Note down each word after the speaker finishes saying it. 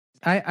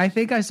I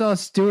think I saw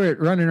Stuart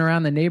running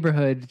around the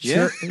neighborhood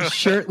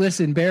shirtless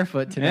and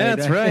barefoot tonight. Yeah,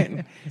 that's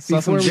right.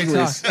 Before we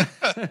talk.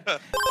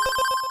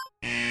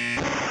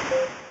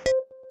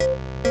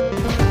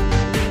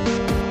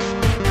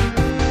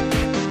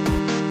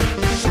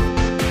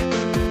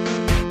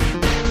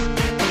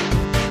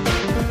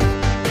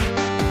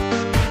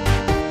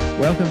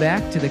 Welcome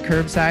back to the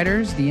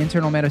Curbsiders, the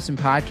internal medicine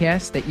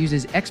podcast that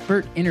uses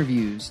expert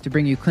interviews to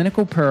bring you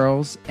clinical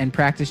pearls and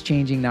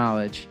practice-changing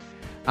knowledge.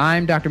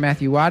 I'm Dr.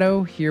 Matthew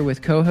Watto, here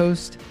with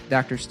co-host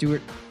Dr.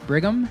 Stuart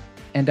Brigham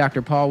and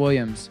Dr. Paul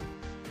Williams.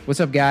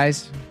 What's up,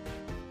 guys?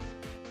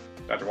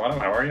 Dr. Watto,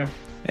 how are you?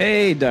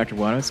 Hey, Dr.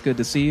 Watto. It's good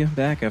to see you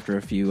back after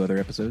a few other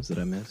episodes that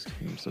I missed.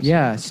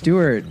 Yeah,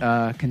 Stuart,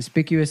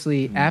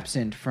 conspicuously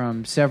absent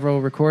from several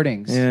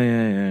recordings.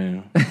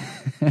 Yeah.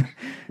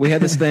 We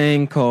had this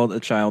thing called a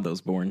child that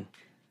was born.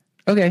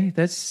 Okay,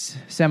 that's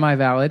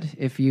semi-valid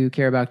if you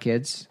care about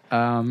kids.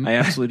 I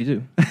absolutely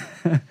do.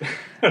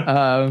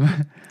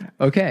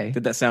 Okay.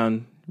 Did that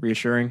sound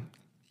reassuring?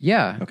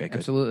 Yeah, okay, good.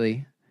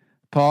 Absolutely.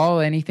 Paul,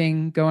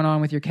 anything going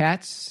on with your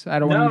cats? I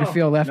don't want you to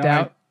feel left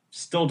out. I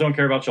still don't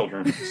care about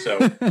children, so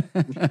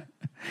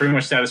pretty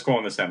much status quo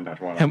on this end,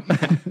 Dr.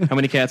 Watto. How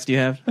many cats do you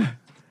have?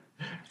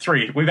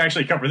 3. We've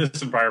actually covered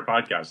this in prior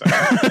podcasts.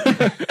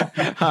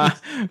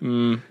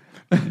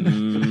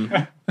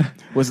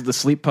 Was it the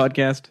sleep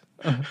podcast?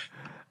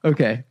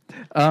 Okay.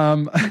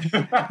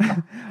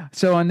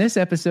 So on this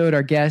episode,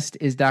 our guest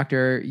is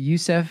Dr.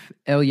 Yousef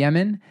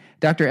Elyaman.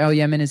 Dr.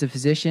 Elyaman is a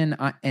physician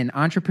and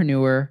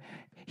entrepreneur.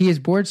 He is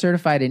board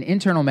certified in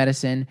internal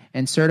medicine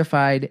and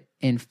certified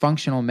in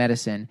functional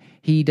medicine.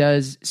 He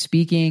does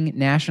speaking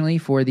nationally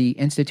for the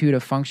Institute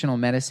of Functional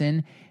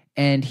Medicine,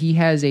 and he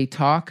has a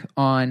talk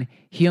on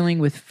healing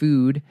with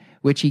food,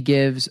 which he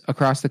gives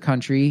across the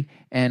country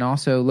and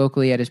also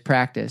locally at his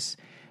practice.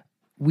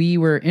 We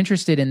were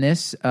interested in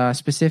this,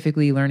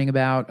 specifically learning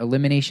about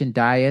elimination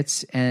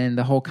diets and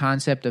the whole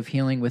concept of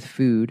healing with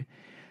food.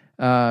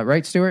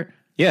 Right, Stuart?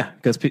 Yeah,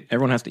 because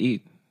everyone has to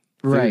eat.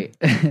 Right.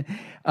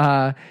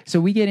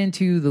 So we get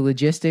into the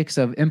logistics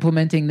of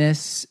implementing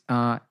this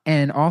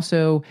and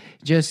also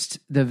just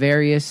the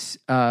various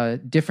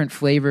different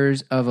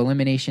flavors of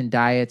elimination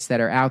diets that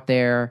are out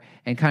there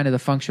and kind of the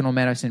functional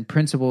medicine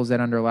principles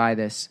that underlie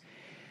this.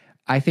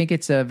 I think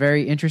it's a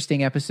very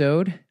interesting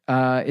episode.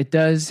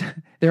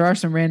 There are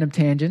some random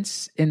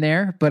tangents in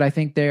there, but I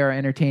think they are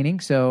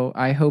entertaining, so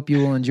I hope you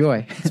will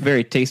enjoy. It's a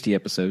very tasty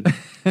episode.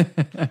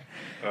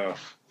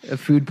 A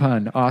food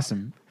pun.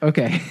 Awesome.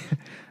 Okay.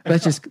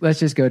 Let's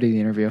just go to the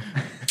interview.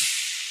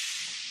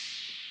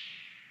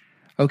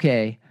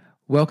 Okay.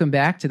 Welcome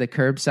back to the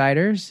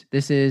Curbsiders.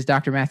 This is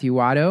Dr. Matthew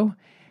Watto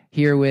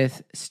here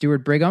with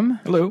Stuart Brigham.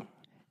 Hello.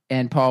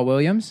 And Paul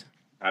Williams.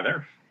 Hi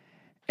there.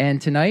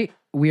 And tonight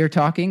we are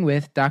talking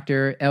with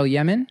Dr.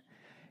 Elyaman,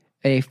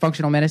 a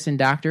functional medicine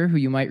doctor who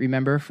you might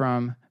remember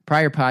from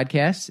prior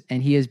podcasts,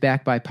 and he is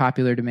back by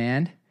popular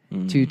demand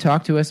to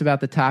talk to us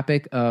about the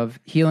topic of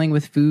healing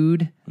with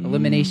food,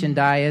 elimination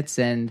diets,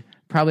 and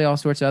probably all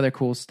sorts of other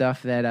cool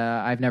stuff that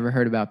I've never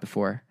heard about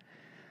before.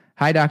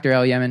 Hi, Dr.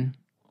 Elyaman.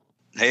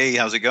 Hey,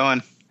 how's it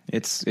going?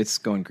 It's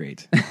going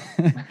great.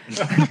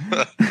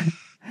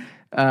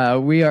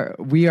 We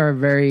are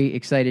very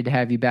excited to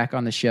have you back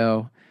on the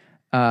show,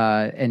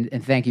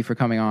 and thank you for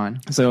coming on.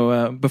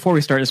 So before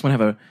we start, I just want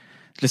to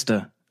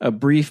have a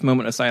brief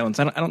moment of silence.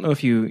 I don't know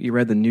if you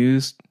read the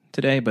news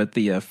today, but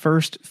the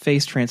first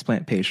face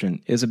transplant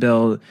patient,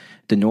 Isabel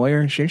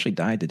Denoyer, she actually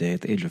died today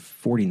at the age of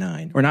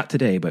 49. Or not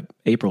today, but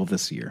April of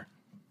this year.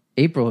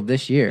 April of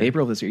this year,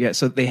 yeah.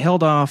 So they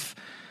held off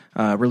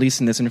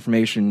releasing this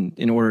information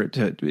in order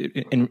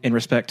in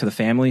respect to the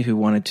family who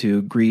wanted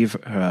to grieve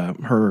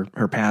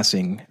her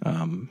passing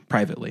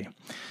privately.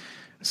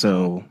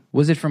 So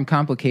was it from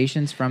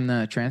complications from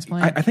the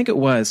transplant? I think it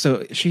was.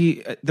 So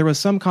there was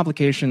some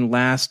complication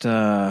last,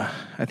 I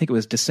think it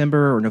was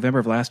December or November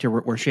of last year,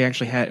 where she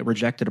actually had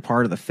rejected a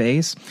part of the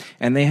face,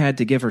 and they had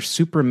to give her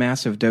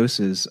supermassive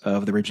doses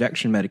of the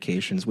rejection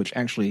medications, which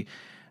actually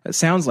it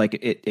sounds like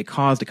it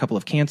caused a couple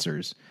of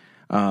cancers.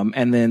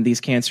 And then these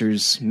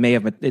cancers may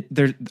have I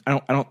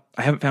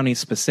haven't found any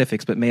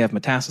specifics, but may have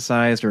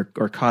metastasized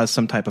or caused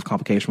some type of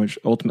complication, which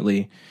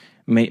ultimately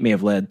may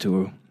have led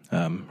to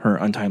her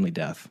untimely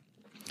death.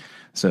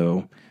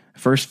 So,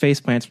 first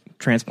face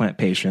transplant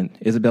patient,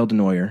 Isabel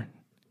Denoyer,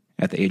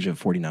 at the age of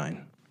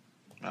 49.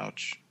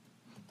 Ouch.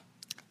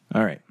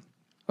 All right.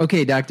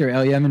 Okay, Dr.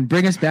 Elyaman,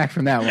 bring us back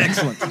from that one.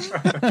 Excellent.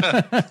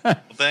 Well,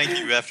 thank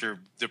you. After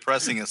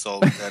depressing us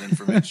all with that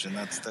information,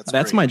 that's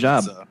great. My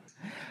job.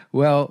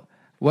 Well,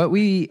 what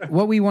we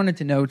wanted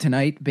to know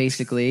tonight,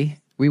 basically,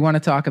 we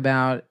want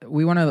to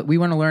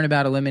learn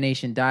about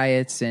elimination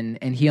diets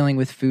and healing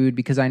with food,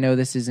 because I know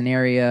this is an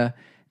area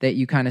that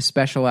you kind of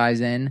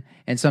specialize in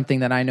and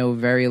something that I know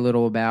very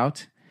little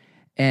about.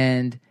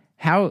 And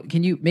how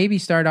can you maybe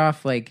start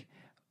off, like,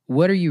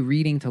 what are you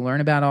reading to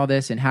learn about all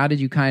this, and how did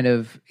you kind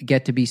of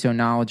get to be so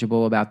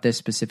knowledgeable about this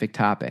specific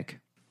topic?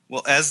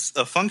 Well, as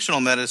a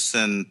functional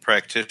medicine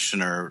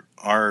practitioner,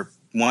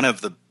 one of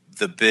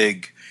the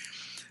big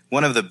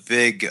one of the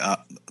big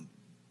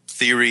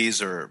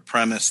theories or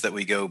premise that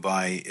we go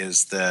by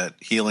is that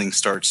healing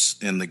starts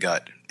in the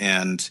gut,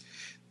 and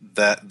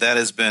that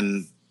has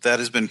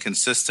been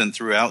consistent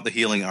throughout the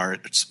healing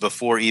arts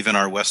before even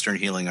our Western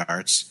healing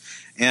arts.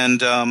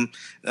 And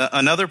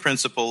another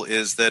principle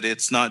is that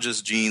it's not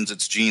just genes,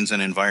 it's genes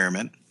and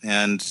environment.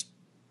 And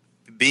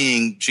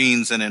being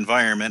genes and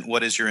environment,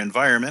 what is your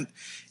environment?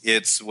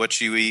 It's what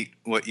you eat,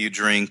 what you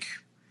drink,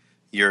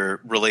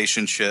 your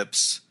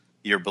relationships,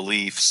 your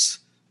beliefs,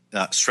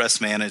 stress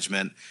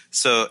management,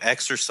 so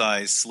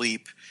exercise,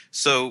 sleep.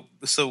 So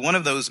one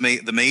of those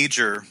the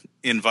major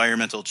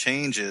environmental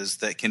changes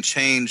that can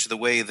change the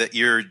way that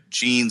your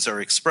genes are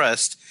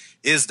expressed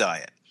is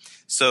diet.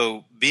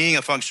 So being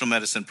a functional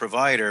medicine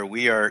provider,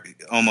 we are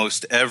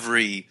almost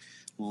every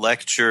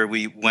lecture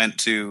we went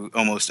to,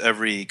 almost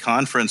every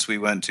conference we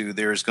went to,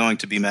 there's going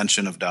to be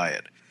mention of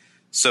diet.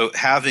 So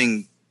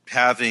having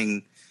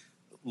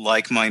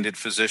like-minded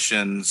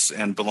physicians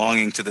and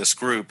belonging to this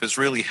group has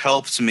really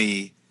helped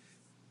me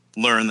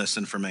learn this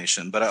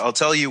information. But I'll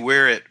tell you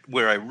where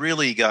I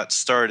really got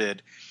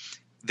started.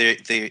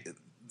 The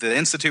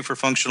Institute for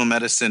Functional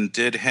Medicine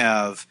did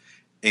have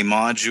a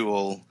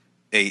module.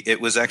 It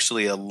was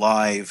actually a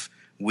live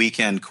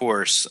weekend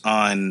course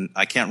on,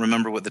 I can't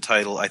remember what the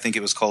title, I think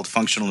it was called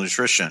Functional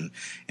Nutrition.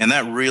 And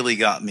that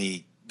really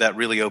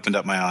opened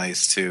up my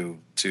eyes to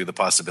the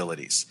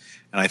possibilities.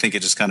 And I think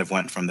it just kind of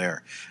went from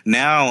there.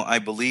 Now I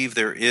believe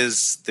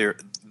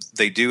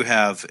they do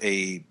have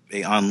a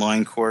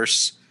online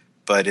course,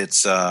 but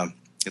it's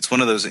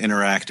one of those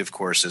interactive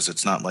courses.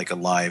 It's not like a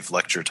live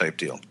lecture type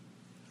deal.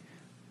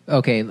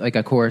 Okay, like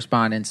a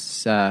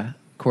correspondence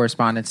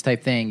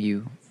type thing.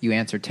 You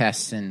answer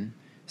tests and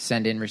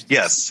send in.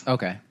 Yes.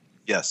 Okay.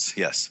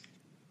 Yes.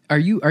 Are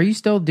you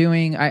still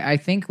doing? I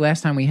think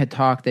last time we had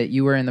talked that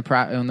you were in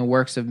the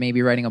works of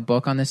maybe writing a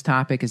book on this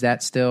topic. Is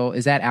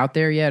that out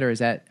there yet, or is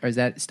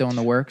that still in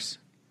the works?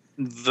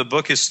 The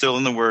book is still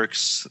in the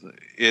works.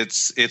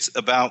 It's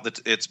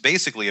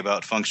basically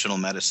about functional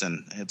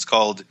medicine.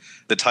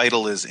 The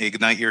title is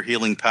Ignite Your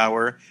Healing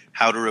Power: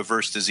 How to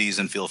Reverse Disease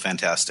and Feel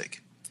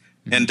Fantastic.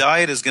 Mm-hmm. And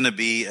diet is going to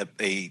be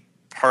a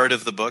part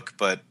of the book,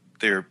 but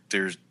there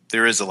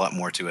is a lot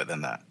more to it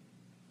than that.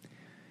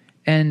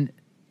 And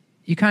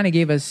you kind of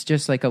gave us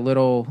just like a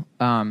little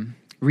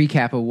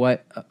recap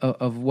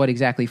of what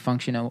exactly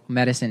functional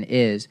medicine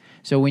is.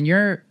 So when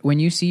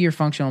you see your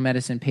functional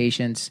medicine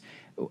patients,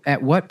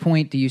 at what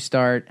point do you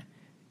start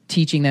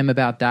teaching them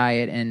about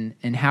diet,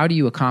 and how do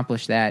you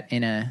accomplish that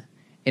in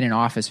an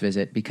office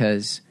visit?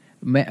 Because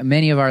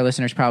many of our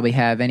listeners probably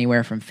have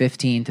anywhere from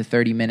 15 to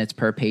 30 minutes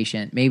per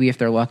patient. Maybe if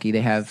they're lucky,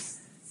 they have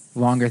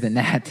longer than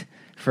that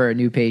for a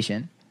new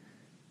patient.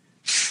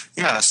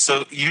 Yeah,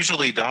 so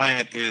usually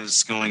diet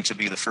is going to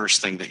be the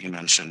first thing that you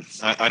mention.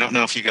 I don't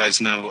know if you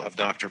guys know of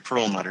Dr.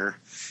 Perlmutter.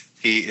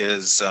 He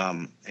is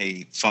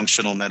a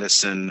functional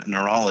medicine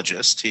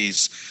neurologist.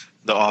 He's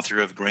the author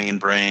of Grain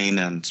Brain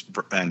and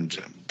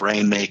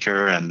Brain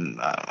Maker, and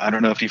I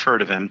don't know if you've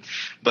heard of him.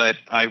 But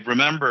I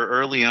remember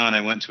early on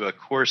I went to a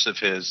course of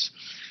his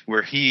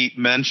where he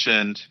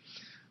mentioned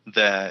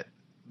that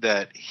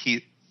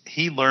he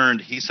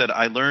said,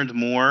 I learned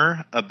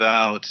more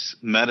about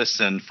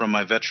medicine from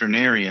my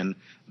veterinarian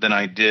than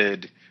I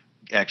did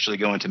actually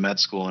going to med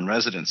school and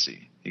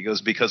residency. He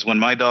goes, because when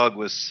my dog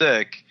was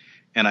sick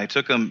and I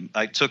took him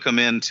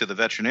into the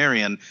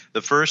veterinarian,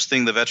 the first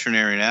thing the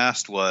veterinarian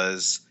asked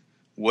was,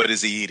 what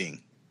is he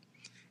eating?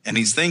 And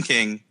he's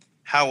thinking,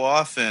 how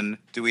often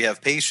do we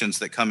have patients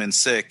that come in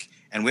sick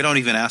and we don't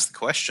even ask the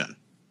question?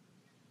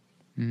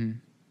 Mm-hmm.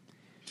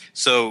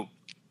 So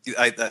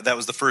that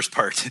was the first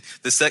part.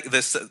 The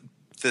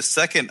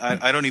second,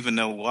 I don't even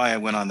know why I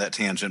went on that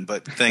tangent,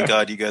 but thank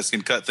God you guys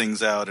can cut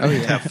things out and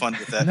have fun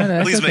with that.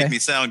 No, Please okay. make me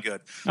sound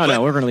good.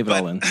 No, we're going to leave it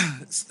all in.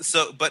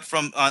 So, but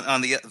from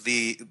on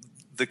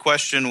the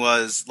question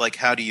was like,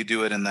 how do you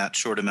do it in that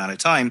short amount of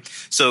time?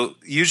 So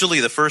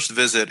usually the first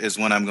visit is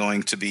when I'm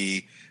going to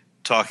be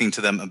talking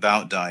to them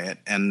about diet.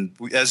 And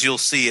as you'll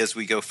see as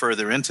we go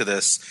further into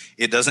this,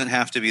 it doesn't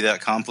have to be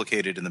that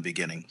complicated in the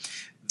beginning.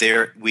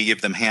 We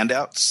give them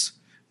handouts.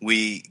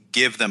 We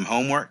give them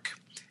homework.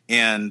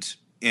 And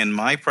in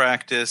my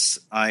practice,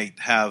 I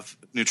have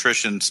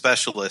nutrition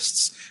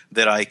specialists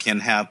that I can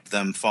have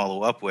them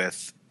follow up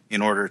with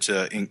in order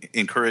to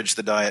encourage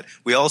the diet.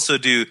 We also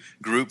do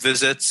group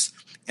visits.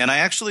 And I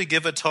actually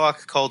give a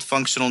talk called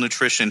Functional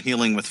Nutrition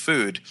Healing with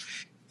Food,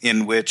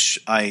 in which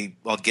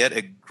I'll get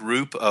a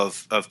group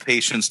of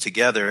patients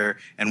together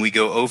and we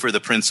go over the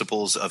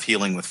principles of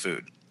healing with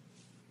food.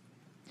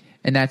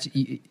 And that's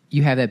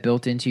you have that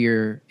built into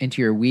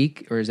your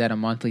week, or is that a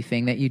monthly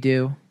thing that you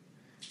do?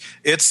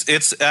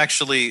 It's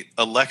actually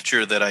a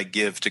lecture that I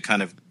give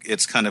to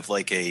it's kind of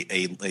like a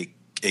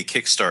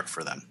kickstart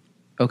for them.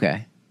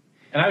 Okay.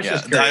 And I was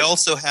just curious.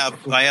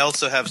 I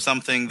also have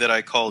something that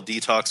I call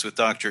Detox with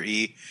Dr.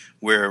 E,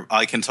 where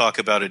I can talk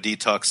about a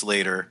detox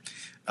later.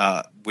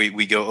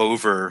 We go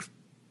over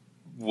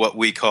what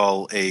we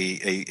call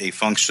a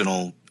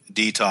functional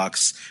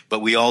detox,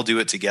 but we all do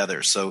it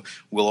together. So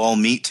we'll all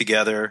meet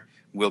together.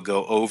 We'll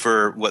go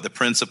over what the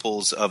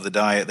principles of the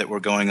diet that we're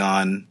going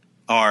on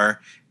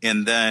are,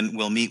 and then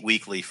we'll meet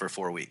weekly for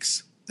 4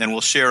 weeks. And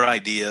we'll share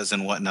ideas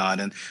and whatnot.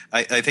 And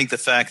I think the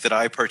fact that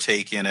I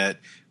partake in it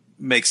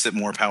makes it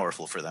more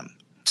powerful for them,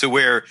 to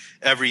where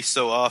every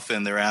so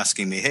often they're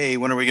asking me, hey,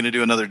 when are we going to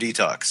do another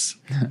detox?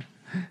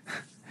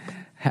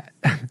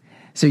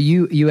 So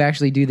you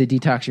actually do the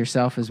detox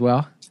yourself as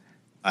well?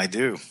 I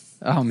do.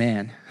 Oh,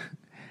 man.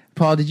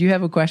 Paul, did you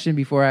have a question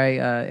before I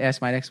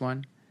ask my next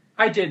one?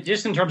 I did,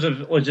 just in terms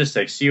of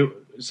logistics.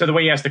 So the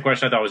way you asked the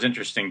question I thought was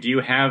interesting. Do you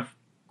have,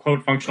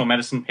 quote, functional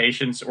medicine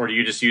patients, or do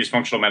you just use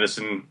functional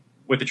medicine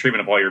with the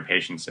treatment of all your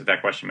patients, if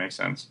that question makes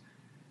sense?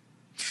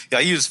 Yeah,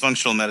 I use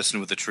functional medicine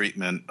with the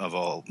treatment of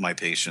all my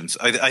patients.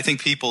 I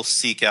think people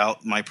seek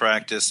out my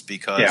practice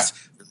because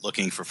they're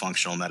looking for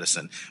functional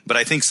medicine. But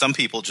I think some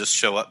people just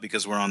show up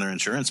because we're on their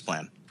insurance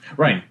plan.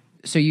 Right.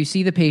 So you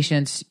see the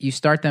patients, you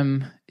start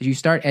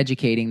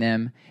educating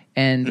them,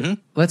 and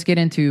let's get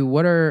into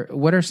what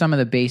are some of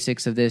the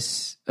basics of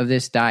this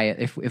diet.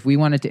 If we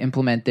wanted to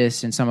implement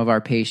this in some of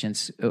our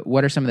patients,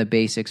 what are some of the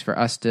basics for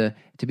us to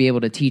be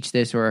able to teach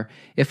this? Or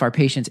if our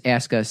patients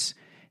ask us,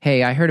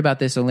 hey, I heard about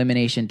this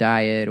elimination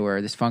diet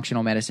or this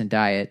functional medicine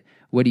diet,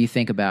 what do you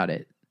think about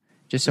it?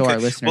 Just so our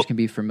listeners can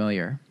be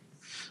familiar.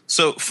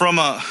 So from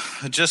a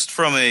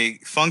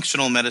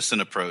functional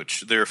medicine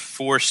approach, there are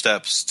 4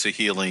 steps to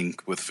healing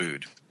with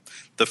food.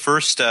 The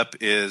first step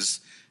is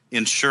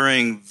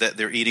ensuring that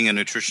they're eating a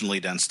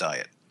nutritionally dense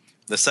diet.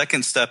 The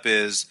second step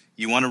is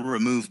you want to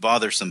remove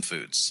bothersome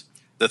foods.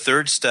 The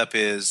third step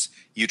is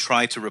you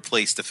try to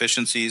replace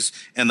deficiencies.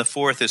 And the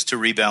fourth is to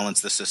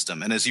rebalance the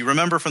system. And as you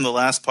remember from the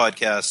last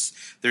podcast,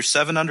 there's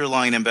 7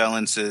 underlying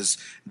imbalances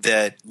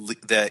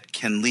that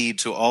can lead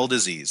to all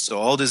disease. So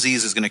all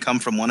disease is going to come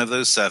from one of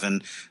those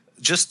 7,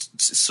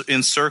 just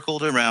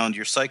encircled around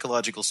your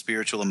psychological,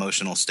 spiritual,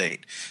 emotional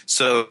state.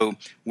 So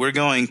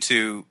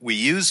we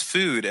use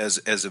food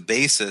as a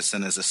basis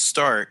and as a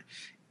start.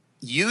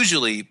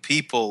 Usually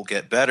people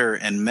get better,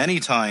 and many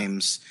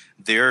times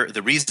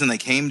the reason they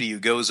came to you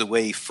goes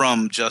away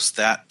from just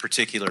that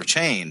particular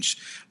change.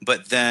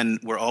 But then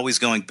we're always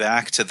going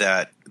back to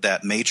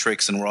that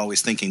matrix, and we're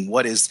always thinking,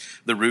 what is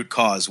the root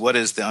cause? What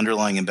is the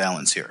underlying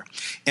imbalance here?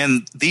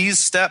 And these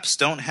steps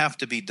don't have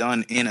to be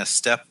done in a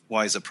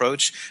stepwise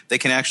approach. They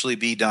can actually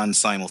be done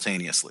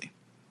simultaneously.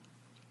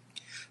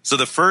 So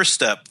the first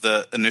step,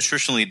 the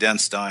nutritionally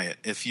dense diet,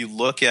 if you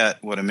look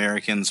at what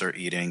Americans are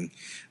eating,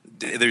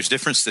 there's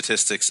different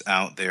statistics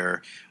out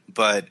there,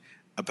 but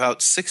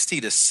about 60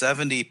 to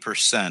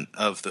 70%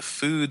 of the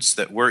foods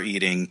that we're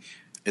eating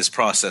is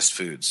processed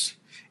foods.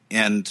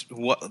 And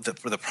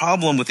the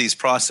problem with these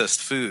processed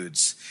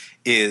foods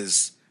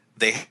is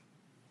they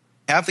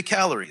have the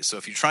calories. So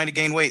if you're trying to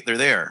gain weight, they're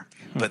there.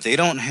 But they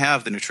don't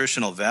have the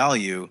nutritional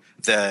value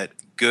that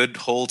good,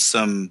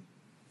 wholesome,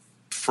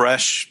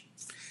 fresh,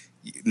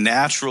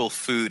 natural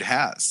food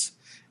has.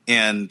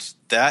 And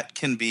that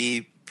can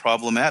be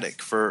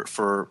problematic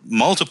for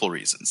multiple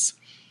reasons.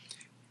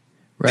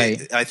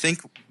 Right. I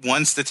think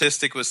one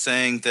statistic was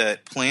saying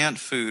that plant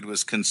food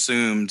was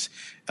consumed,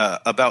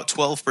 about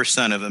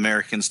 12% of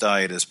Americans'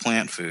 diet is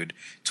plant food,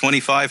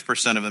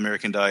 25% of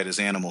American diet is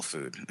animal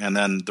food, and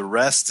then the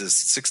rest is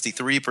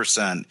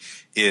 63%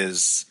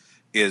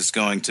 is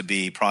going to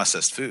be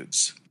processed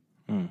foods.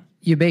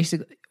 You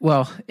basically,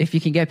 if you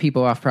can get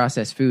people off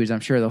processed foods, I'm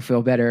sure they'll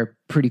feel better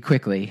pretty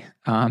quickly.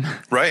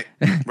 Right.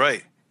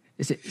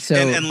 So,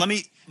 and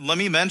let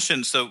me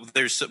mention. So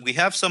we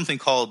have something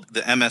called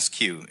the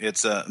MSQ.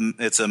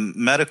 It's a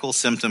medical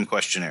symptom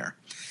questionnaire,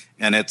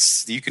 and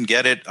you can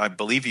get it. I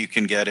believe you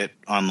can get it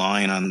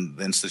online on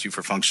the Institute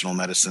for Functional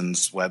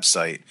Medicine's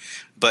website.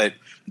 But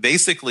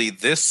basically,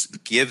 this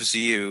gives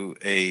you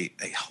a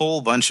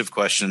whole bunch of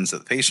questions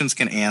that patients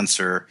can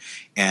answer,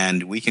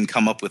 and we can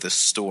come up with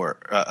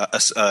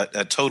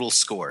a total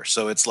score.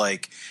 So it's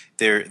like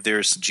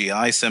there's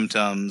GI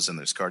symptoms, and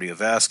there's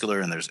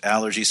cardiovascular, and there's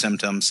allergy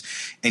symptoms,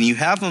 and you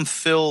have them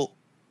fill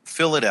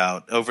it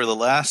out over the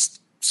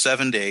last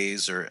 7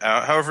 days, or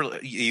however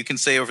you can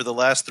say over the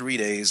last 3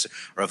 days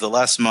or of the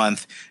last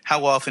month.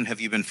 How often have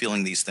you been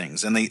feeling these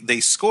things? And they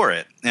score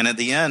it, and at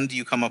the end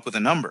you come up with a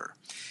number.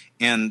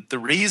 And the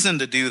reason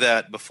to do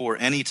that before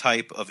any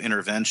type of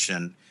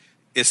intervention,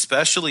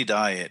 especially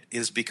diet,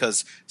 is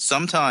because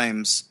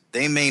sometimes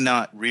they may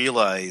not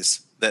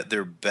realize that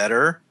they're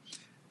better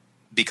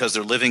because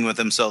they're living with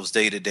themselves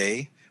day to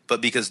day,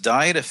 but because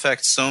diet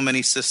affects so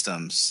many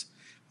systems.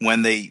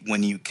 When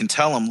you can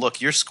tell them,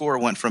 look, your score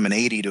went from an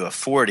 80 to a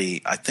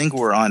 40, I think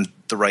we're on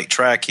the right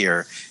track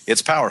here.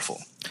 It's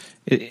powerful.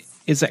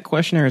 Is that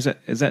questionnaire, is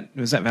that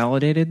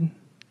validated?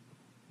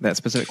 That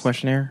specific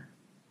questionnaire?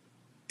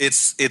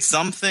 It's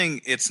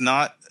something. It's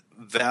not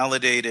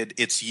validated.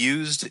 It's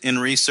used in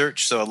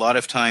research. So a lot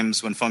of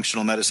times when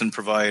functional medicine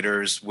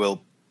providers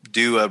will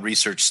do a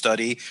research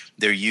study,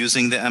 they're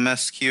using the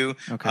MSQ.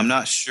 Okay. I'm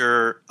not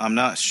sure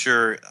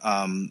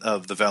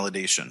of the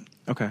validation.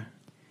 Okay.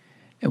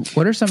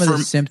 What are some of the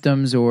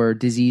symptoms or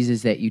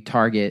diseases that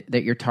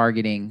you're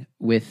targeting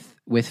with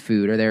with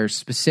food? Are there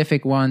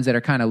specific ones that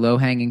are kind of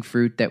low-hanging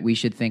fruit that we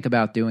should think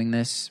about doing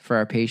this for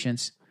our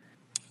patients?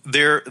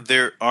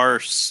 There are,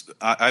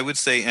 I would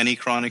say, any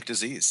chronic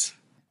disease.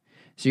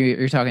 So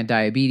you're talking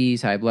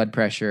diabetes, high blood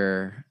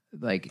pressure,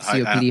 like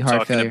COPD,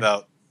 heart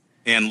failure,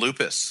 and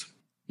lupus.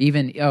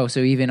 Even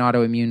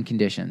autoimmune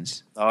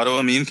conditions.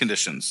 Autoimmune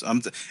conditions.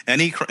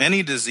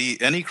 Any disease,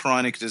 any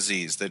chronic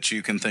disease that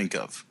you can think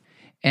of.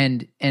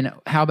 And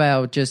how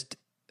about just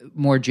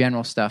more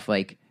general stuff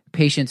like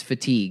patients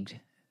fatigued?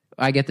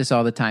 I get this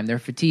all the time. They're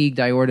fatigued.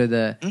 I order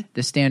the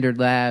standard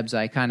labs.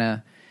 I kind of,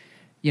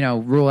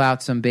 rule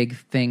out some big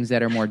things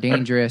that are more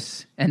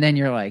dangerous. And then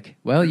you're like,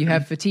 well, you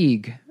have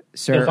fatigue,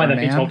 sir. You'll find or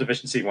that ma'am. B12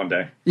 deficiency one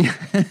day.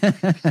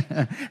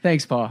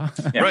 Thanks, Paul.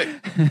 Yeah. Right.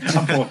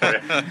 I'm pulling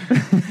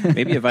for you.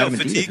 Maybe a vitamin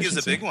D fatigue is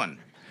a deficiency. big one.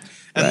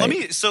 And Right. let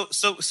me so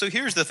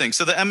here's the thing.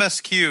 So the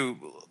MSQ,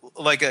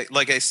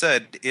 like I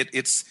said,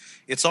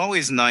 it's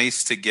always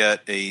nice to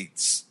get a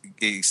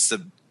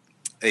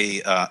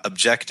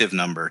objective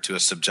number to a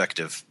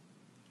subjective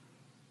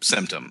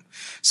symptom.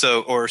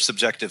 Or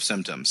subjective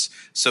symptoms.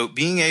 So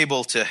being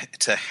able to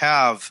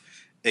have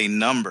a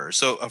number.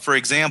 So for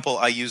example,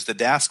 I use the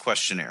DAS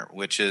questionnaire,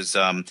 which is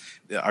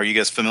are you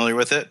guys familiar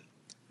with it?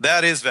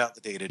 That is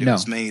validated. It No.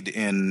 was made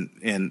in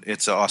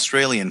it's an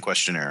Australian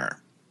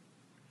questionnaire.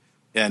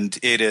 And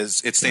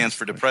it stands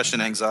for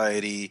depression,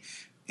 anxiety,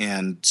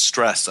 and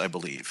stress, I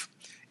believe.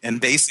 And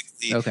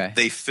basically,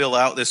 they fill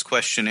out this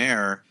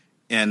questionnaire,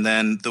 and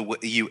then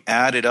you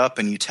add it up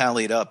and you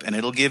tally it up, and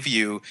it'll give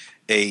you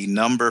a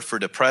number for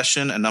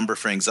depression, a number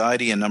for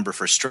anxiety, a number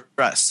for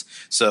stress.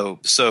 So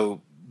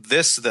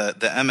this the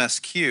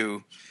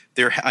MSQ.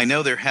 I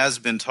know there has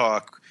been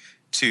talk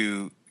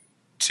to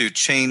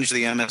change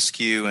the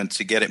MSQ and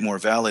to get it more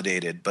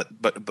validated,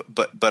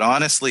 but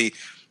honestly,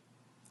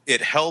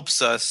 it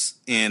helps us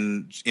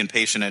in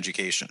patient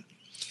education.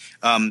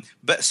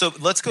 But so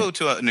let's go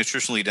to a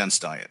nutritionally dense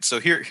diet. So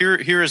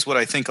here is what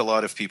I think a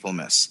lot of people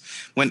miss.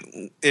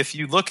 If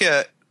you look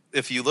at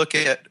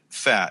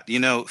fat,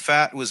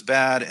 fat was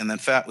bad, and then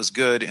fat was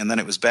good, and then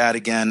it was bad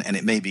again, and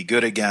it may be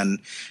good again.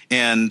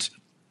 And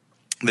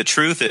the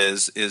truth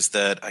is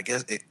that I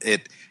guess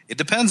it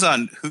depends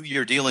on who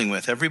you're dealing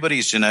with.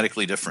 Everybody's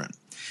genetically different.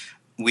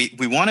 We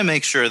want to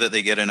make sure that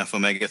they get enough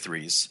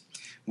omega-3s.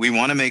 We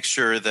want to make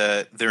sure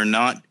that they're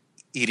not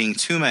eating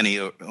too many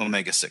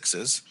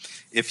omega-6s.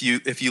 If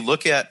you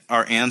look at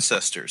our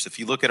ancestors, if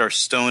you look at our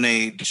Stone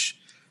Age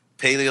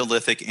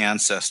Paleolithic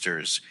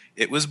ancestors,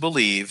 it was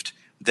believed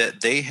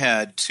that they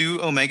had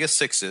 2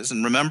 omega-6s.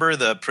 And remember,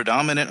 the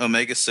predominant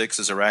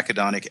omega-6 is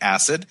arachidonic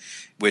acid,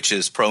 which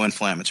is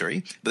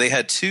pro-inflammatory. But they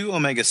had 2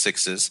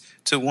 omega-6s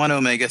to 1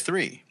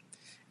 omega-3.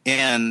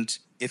 And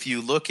if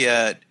you look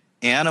at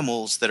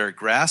animals that are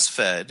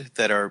grass-fed,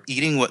 that are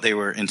eating what they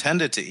were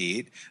intended to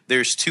eat,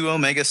 there's 2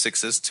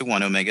 omega-6s to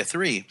 1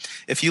 omega-3.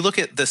 If you look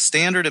at the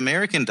standard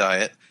American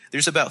diet,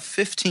 there's about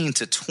 15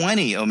 to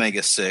 20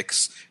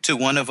 omega-6 to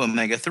 1 of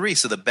omega-3.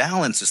 So the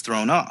balance is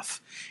thrown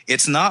off.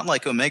 It's not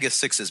like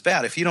omega-6 is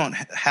bad. If you don't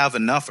have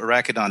enough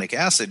arachidonic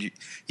acid,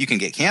 you can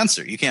get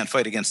cancer. You can't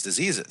fight against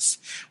diseases.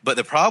 But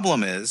the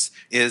problem is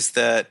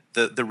that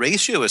the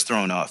ratio is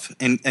thrown off.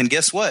 And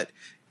guess what?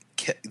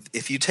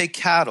 If you take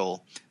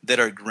cattle that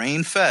are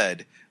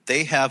grain-fed,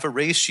 they have a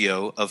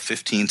ratio of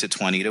 15 to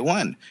 20 to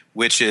 1,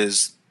 which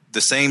is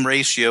the same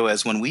ratio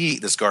as when we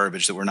eat this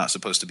garbage that we're not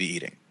supposed to be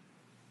eating.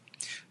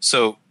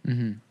 So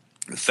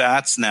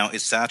fats now,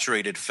 is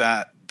saturated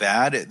fat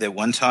bad? At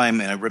one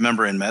time, and I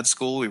remember in med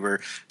school, we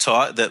were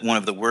taught that one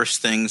of the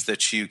worst things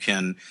that you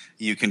can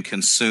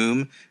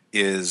consume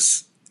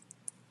is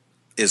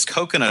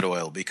coconut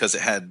oil, because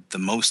it had the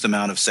most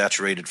amount of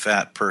saturated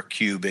fat per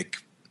cubic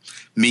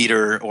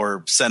meter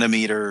or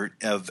centimeter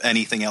of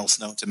anything else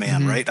known to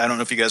man, right? I don't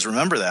know if you guys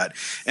remember that.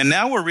 And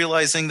now we're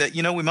realizing that,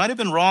 we might have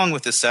been wrong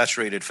with this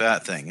saturated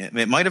fat thing.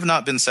 It might have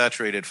not been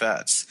saturated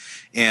fats.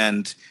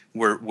 And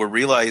we're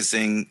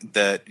realizing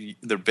that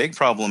the big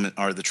problem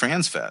are the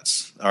trans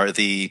fats, are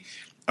the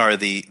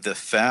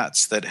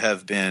fats that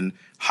have been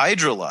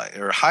hydrolyzed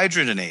or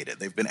hydrogenated.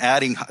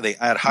 They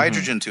add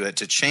hydrogen to it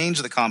to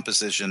change the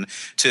composition,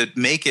 to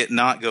make it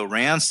not go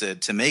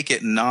rancid, to make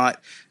it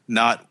not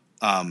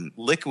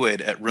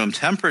liquid at room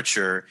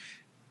temperature.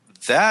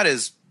 That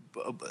is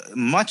a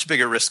much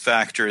bigger risk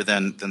factor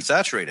than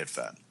saturated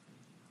fat.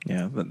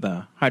 Yeah,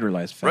 the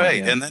hydrolyzed fat.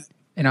 Right, yeah.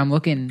 And I'm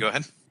looking. Go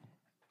ahead.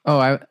 Oh,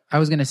 I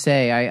was going to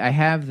say, I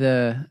have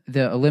the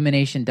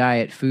Elimination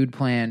Diet food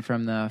plan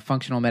from the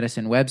Functional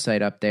Medicine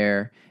website up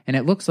there, and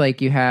it looks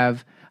like you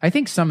have, I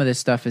think some of this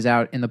stuff is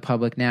out in the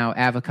public now,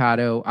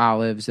 avocado,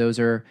 olives, those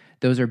are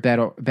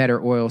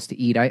better oils to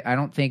eat. I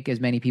don't think as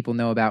many people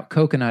know about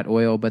coconut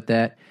oil, but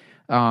that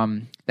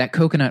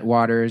coconut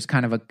water is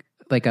kind of a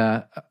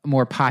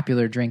more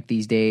popular drink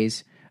these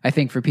days, I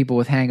think, for people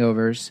with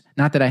hangovers.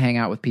 Not that I hang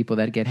out with people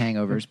that get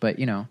hangovers, but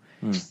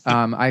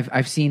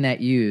I've seen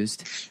that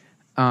used.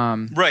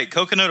 Right,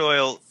 coconut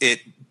oil,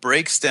 it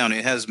breaks down.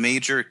 It has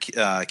major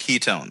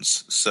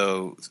ketones.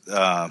 So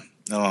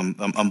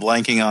I'm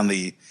blanking on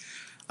the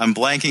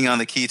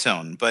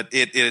ketone, but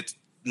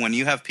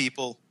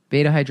people.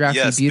 Beta hydroxybutyrate.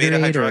 Yes, beta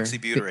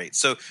hydroxybutyrate.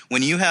 So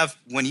when you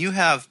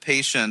have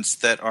patients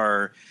that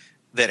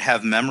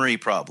have memory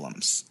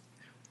problems,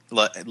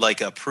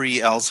 like a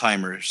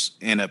pre-Alzheimer's,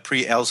 in a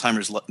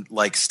pre-Alzheimer's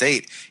like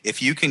state,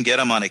 if you can get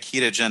them on a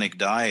ketogenic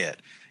diet,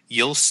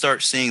 you'll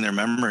start seeing their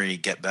memory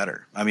get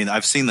better. I mean,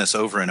 I've seen this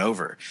over and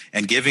over,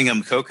 and giving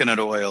them coconut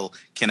oil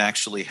can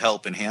actually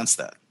help enhance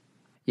that.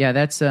 Yeah,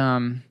 that's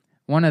one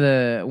of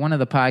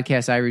the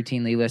podcasts I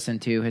routinely listen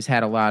to has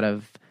had a lot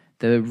of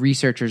the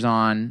researchers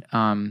on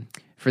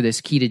for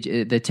this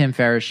the Tim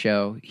Ferriss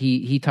show.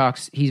 He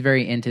talks. He's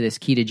very into this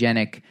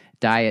ketogenic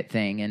diet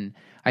thing, and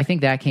I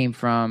think that came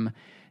from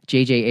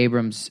J.J.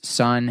 Abrams'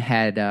 son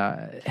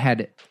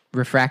had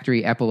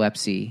refractory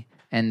epilepsy,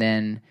 and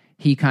then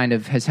he kind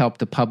of has helped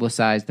to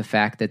publicize the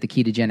fact that the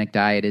ketogenic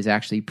diet is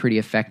actually pretty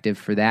effective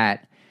for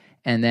that.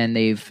 And then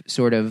they've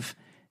sort of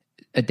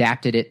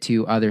adapted it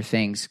to other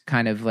things,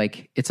 kind of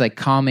like it's like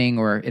calming,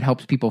 or it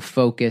helps people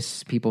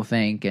focus, people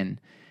think. And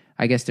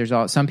I guess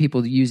some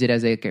people use it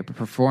as a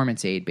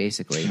performance aid,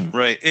 basically.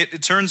 Right.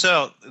 It turns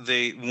out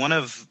one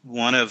of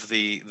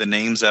the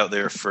names out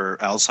there for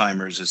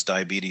Alzheimer's is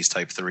diabetes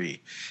type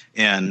 3.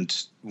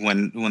 And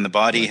when the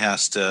body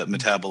has to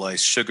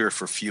metabolize sugar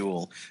for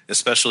fuel,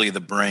 especially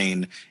the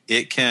brain,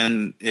 it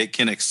can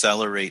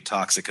accelerate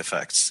toxic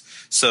effects.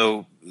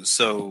 So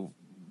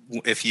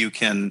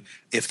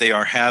if they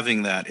are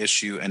having that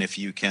issue, and if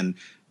you can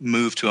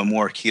move to a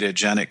more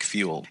ketogenic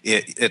fuel,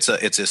 it's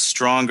a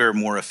stronger,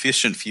 more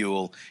efficient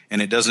fuel,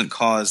 and it doesn't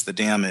cause the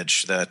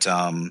damage that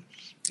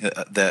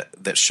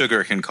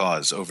sugar can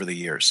cause over the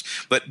years.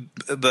 But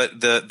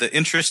the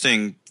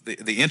interesting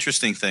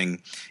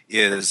thing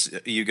is,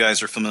 you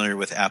guys are familiar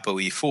with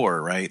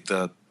ApoE4, right?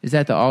 Is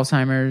that the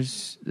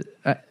Alzheimer's?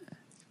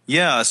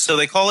 Yeah, so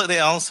they call it the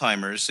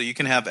Alzheimer's. So you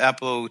can have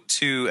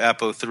APO2,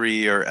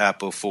 APO3, or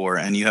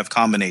APO4, and you have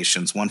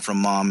combinations, one from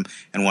mom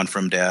and one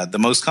from dad. The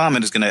most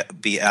common is going to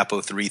be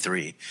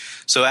APO33.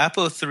 So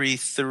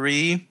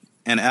APO33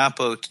 and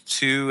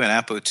APO2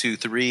 and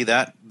APO23,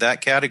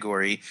 that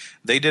category,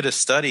 they did a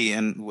study,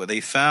 and what they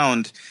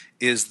found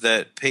is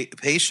that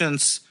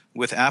patients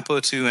with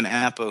APO2 and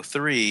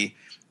APO3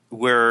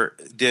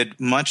 did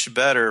much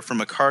better from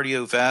a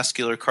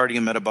cardiovascular,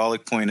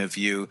 cardiometabolic point of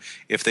view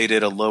if they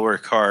did a lower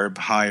carb,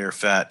 higher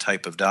fat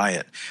type of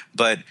diet.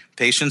 But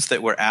patients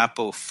that were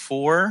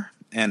APO4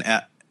 and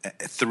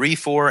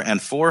 3-4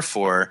 and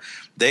 4-4,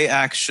 they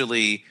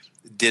actually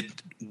did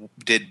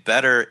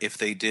better if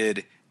they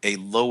did a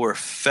lower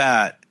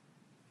fat,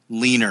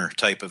 leaner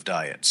type of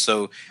diet.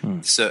 So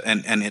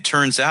it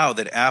turns out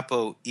that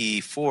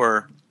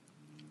ApoE4,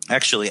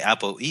 actually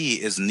ApoE,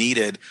 is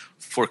needed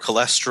for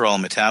cholesterol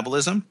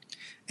metabolism,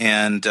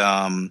 and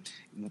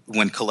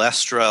when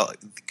cholesterol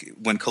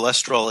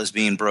is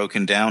being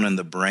broken down in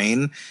the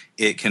brain,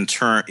 it can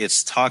turn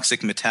its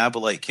toxic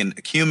metabolite can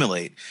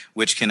accumulate,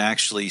 which can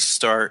actually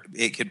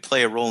it could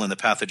play a role in the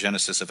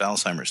pathogenesis of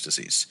Alzheimer's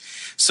disease.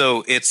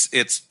 So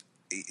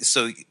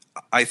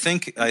I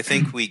think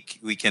we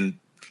can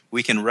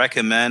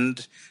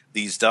recommend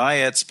these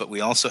diets, but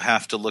we also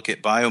have to look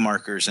at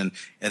biomarkers. And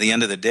at the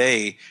end of the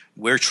day,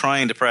 we're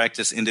trying to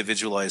practice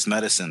individualized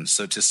medicine.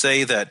 So to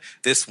say that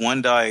this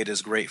one diet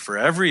is great for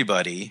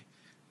everybody,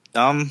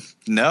 no,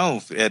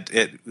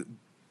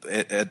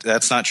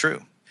 that's not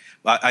true.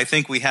 I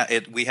think we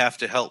have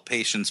to help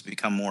patients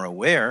become more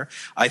aware.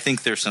 I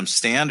think there's some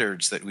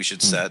standards that we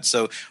should set.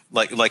 So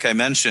like I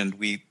mentioned,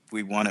 we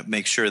want to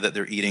make sure that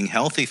they're eating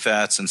healthy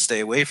fats and stay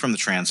away from the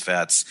trans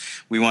fats.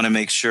 We want to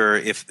make sure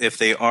if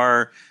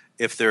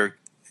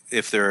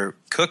they're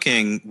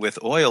cooking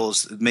with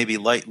oils, maybe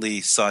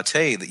lightly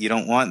saute, that you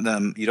don't want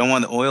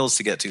the oils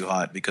to get too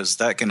hot, because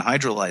that can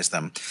hydrolyze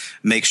them.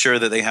 Make sure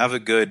that they have a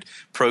good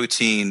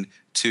protein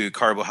to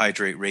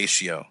carbohydrate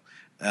ratio.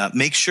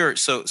 Make sure.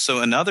 So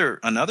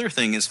another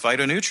thing is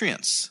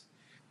phytonutrients.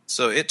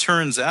 So it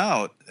turns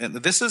out, and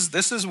this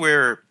is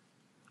where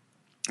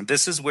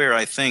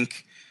I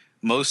think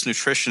most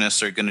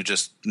nutritionists are going to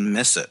just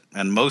miss it,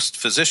 and most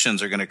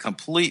physicians are going to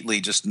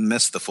completely just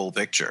miss the full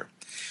picture.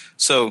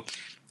 So,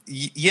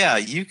 yeah,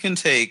 you can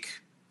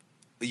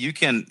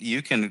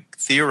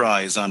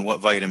theorize on what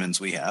vitamins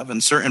we have,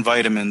 and certain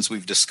vitamins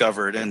we've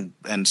discovered,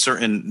 and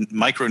certain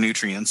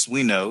micronutrients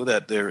we know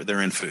that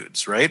they're in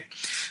foods, right?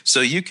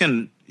 So you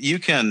can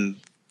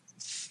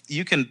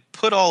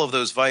put all of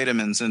those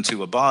vitamins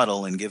into a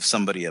bottle and give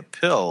somebody a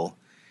pill,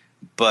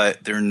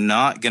 but they're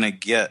not going to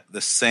get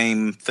the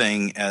same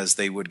thing as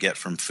they would get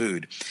from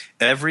food.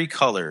 Every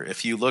color,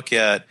 if you look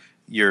at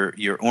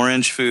your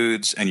orange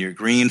foods and your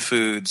green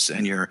foods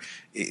and your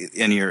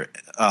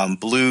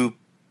blue,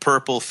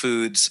 purple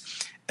foods,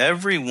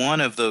 every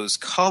one of those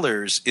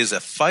colors is a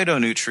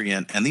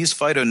phytonutrient, and these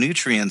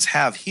phytonutrients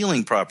have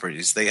healing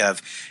properties. They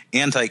have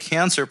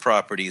anti-cancer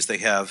properties. They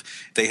have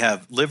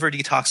liver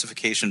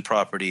detoxification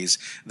properties.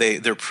 They're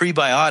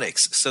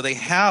prebiotics. So they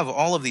have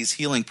all of these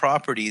healing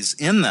properties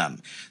in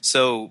them.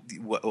 So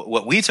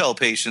what we tell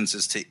patients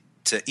is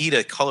to eat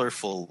a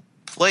colorful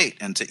plate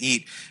and to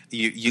eat,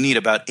 you need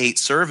about 8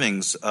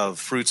 servings of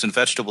fruits and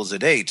vegetables a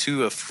day,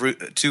 2 of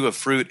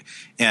fruit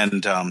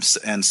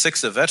and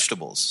 6 of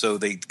vegetables. So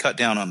they cut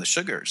down on the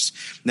sugars.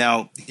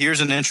 Now,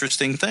 here's an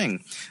interesting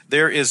thing.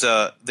 There is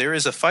a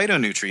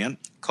phytonutrient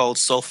called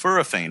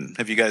sulforaphane.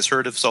 Have you guys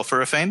heard of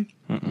sulforaphane?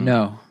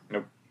 No.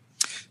 Nope.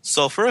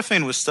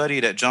 Sulforaphane was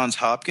studied at Johns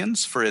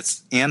Hopkins for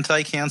its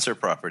anti-cancer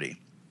property.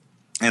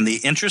 And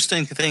the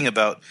interesting thing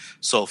about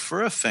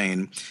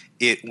sulforaphane,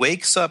 it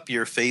wakes up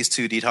your phase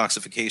 2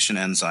 detoxification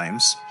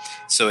enzymes.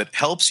 So it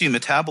helps you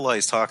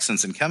metabolize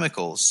toxins and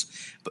chemicals.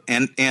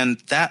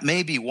 And that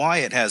may be why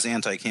it has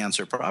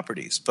anti-cancer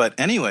properties. But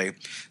anyway,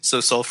 so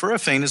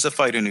sulforaphane is a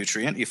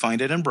phytonutrient. You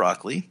find it in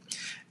broccoli.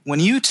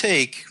 When you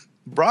take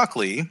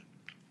broccoli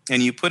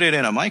and you put it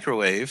in a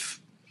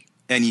microwave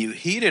and you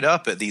heat it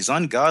up at these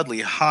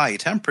ungodly high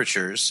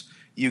temperatures,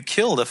 you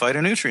kill the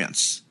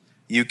phytonutrients.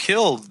 You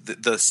kill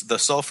the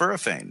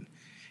sulforaphane.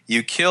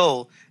 You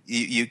kill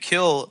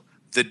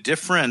the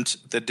different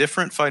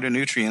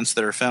phytonutrients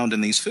that are found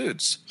in these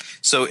foods.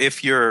 So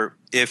if you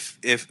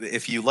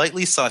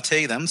lightly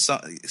saute them,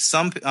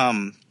 some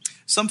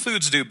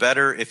foods do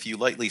better if you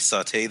lightly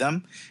saute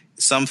them.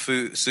 Some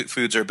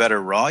foods are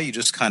better raw. You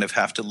just kind of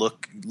have to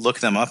look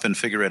them up and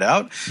figure it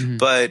out. Mm-hmm.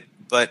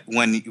 But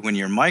when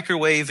you're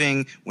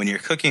microwaving, when you're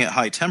cooking at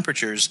high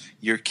temperatures,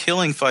 you're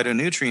killing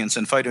phytonutrients,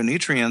 and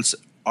phytonutrients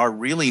are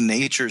really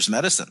nature's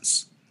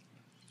medicines.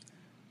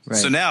 Right.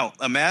 So now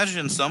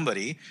imagine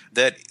somebody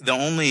that the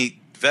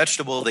only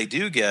vegetable they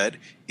do get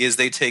is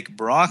they take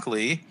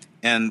broccoli,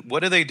 and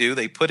what do?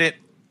 They put it.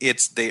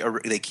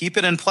 They keep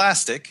it in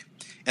plastic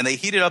and they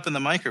heat it up in the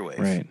microwave.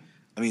 Right.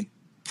 I mean,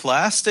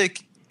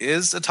 plastic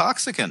is a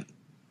toxicant.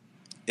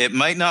 It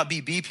might not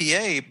be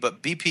BPA,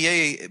 but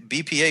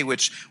BPA,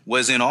 which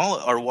was in all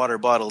our water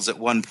bottles at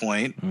one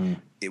point,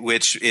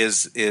 which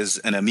is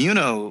an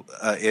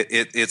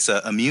it's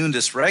an immune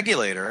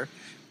dysregulator.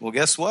 Well,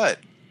 guess what?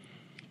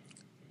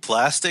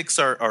 Plastics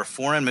are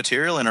foreign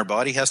material, and our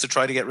body has to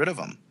try to get rid of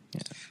them.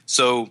 Yeah.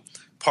 So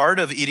part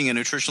of eating a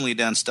nutritionally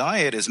dense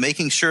diet is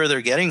making sure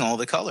they're getting all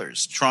the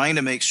colors, trying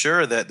to make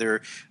sure that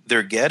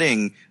they're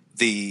getting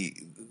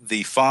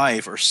the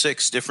 5 or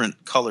 6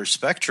 different color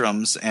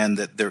spectrums, and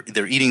that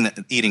they're eating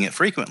it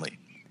frequently.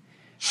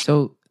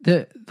 So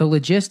the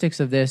logistics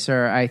of this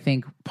are, I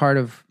think, part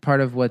of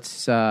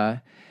what's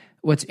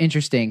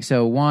interesting.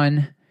 So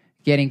one,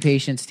 getting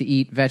patients to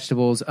eat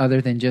vegetables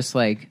other than just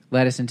like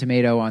lettuce and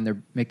tomato on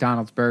their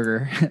McDonald's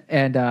burger,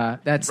 and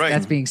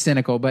that's being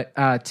cynical. But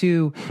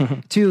two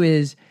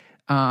is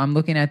I'm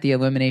looking at the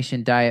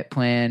Elimination diet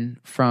plan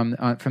from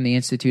the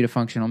Institute of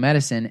Functional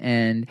Medicine,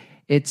 and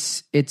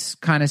it's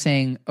kind of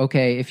saying,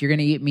 okay, if you're going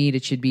to eat meat,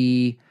 it should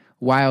be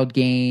wild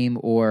game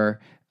or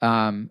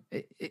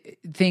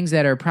things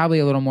that are probably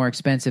a little more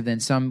expensive than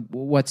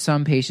what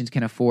some patients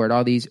can afford.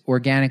 All these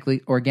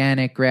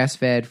organic,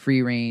 grass-fed,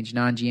 free-range,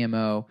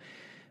 non-GMO.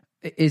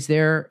 Is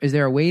there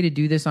a way to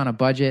do this on a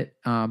budget,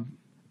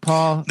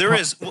 Paul? There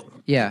is. Well,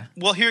 yeah.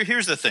 Well,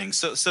 here's the thing.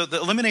 So the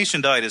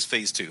Elimination diet is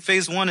phase 2.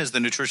 Phase 1 is the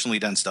nutritionally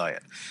dense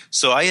diet.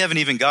 So I haven't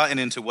even gotten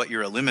into what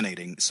you're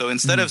eliminating. So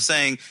instead of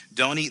saying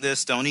don't eat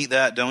this, don't eat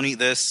that, don't eat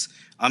this,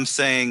 I'm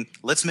saying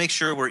let's make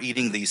sure we're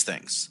eating these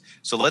things.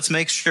 So let's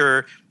make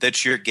sure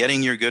that you're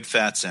getting your good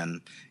fats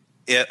in.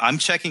 I'm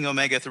checking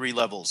omega-3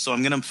 levels, so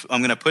I'm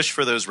gonna push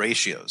for those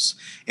ratios,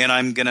 and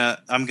I'm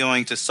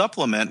going to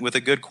supplement with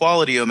a good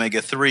quality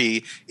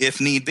omega-3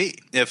 if need be.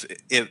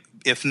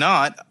 If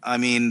not, I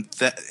mean,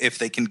 if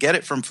they can get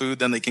it from food,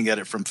 then they can get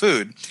it from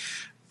food,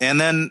 and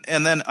then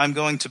I'm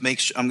going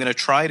to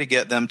try to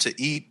get them to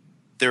eat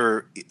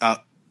their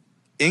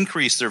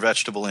increase their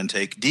vegetable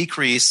intake,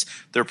 decrease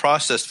their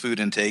processed food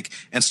intake,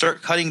 and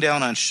start cutting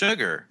down on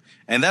sugar.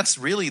 And that's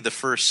really the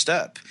first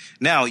step.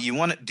 Now, if you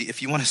want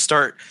to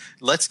start,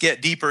 let's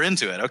get deeper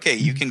into it. Okay,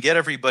 you can get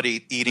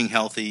everybody eating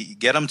healthy,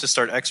 get them to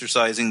start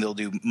exercising, they'll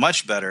do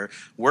much better.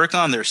 Work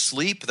on their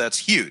sleep, that's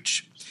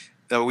huge.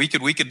 We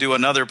could do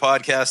another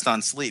podcast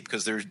on sleep,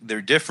 because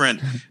they're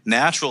different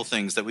natural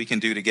things that we can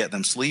do to get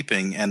them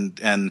sleeping, and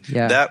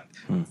that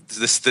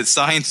the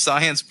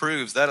science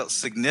proves that it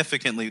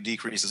significantly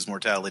decreases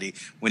mortality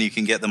when you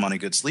can get them on a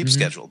good sleep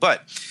schedule.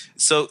 But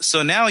so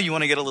now you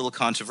want to get a little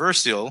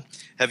controversial.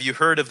 Have you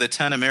heard of the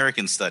 10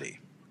 American study?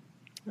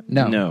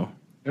 No.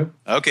 Nope.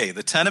 Okay,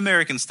 the 10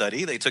 American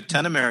study. They took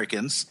 10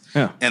 Americans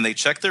and they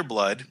checked their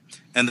blood,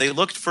 and they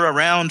looked for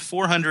around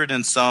 400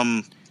 and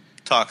some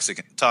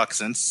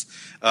chemicals.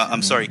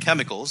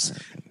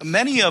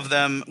 Many of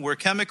them were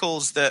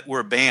chemicals that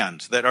were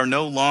banned, that are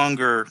no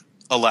longer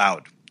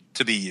allowed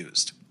to be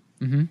used.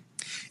 Mm-hmm.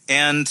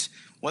 And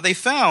what they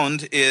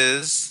found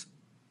is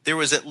there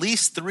was at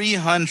least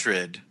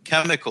 300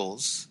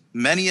 chemicals,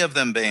 many of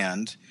them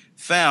banned,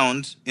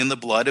 found in the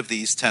blood of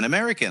these 10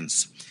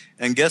 Americans.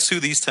 And guess who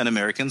these 10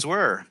 Americans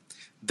were?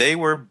 They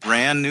were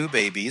brand new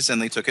babies,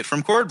 and they took it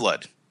from cord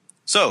blood.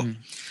 So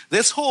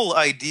this whole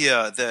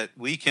idea that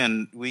we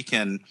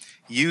can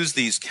use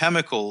these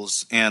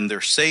chemicals and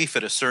they're safe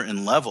at a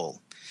certain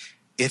level,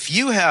 if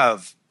you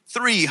have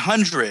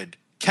 300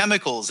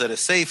 chemicals at a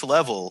safe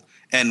level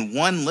and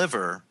one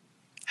liver,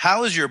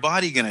 how is your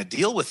body going to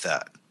deal with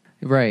that?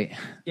 Right.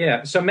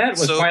 Yeah. So Matt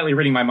was quietly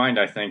reading my mind,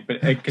 I think,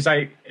 but because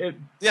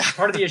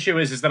part of the issue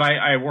is that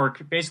I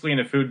work basically in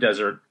a food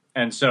desert.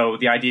 And so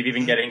the idea of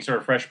even getting sort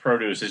of fresh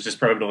produce is just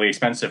prohibitively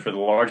expensive for the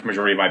large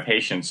majority of my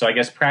patients. So I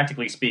guess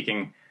practically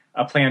speaking,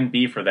 a plan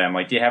B for them,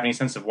 like, do you have any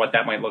sense of what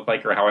that might look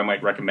like or how I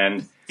might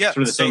recommend sort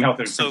of the same health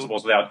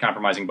principles without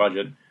compromising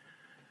budget?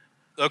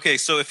 Okay,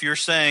 so if you're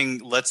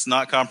saying let's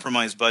not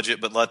compromise budget,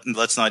 but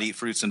let's not eat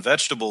fruits and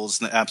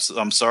vegetables,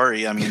 I'm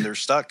sorry. I mean, they're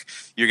stuck.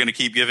 You're going to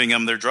keep giving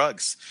them their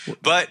drugs.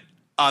 But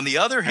on the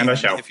other hand,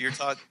 if you're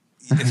taught,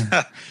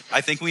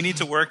 I think we need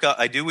to work.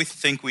 I do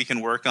think we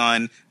can work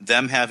on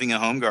them having a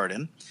home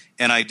garden,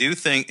 and I do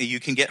think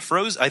you can get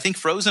frozen. I think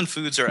frozen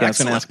foods are excellent. I was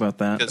going to ask about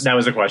that. That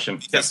was a question.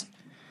 Yes.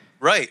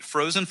 Right,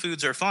 frozen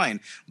foods are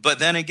fine, but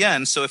then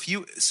again, so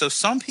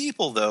some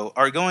people though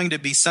are going to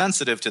be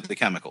sensitive to the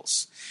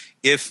chemicals.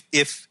 If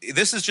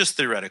this is just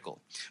theoretical,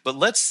 but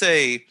let's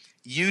say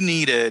you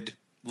needed,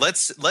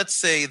 let's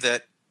say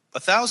that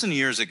 1,000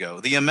 years ago,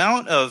 the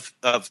amount of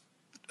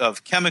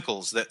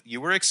chemicals that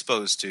you were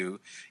exposed to,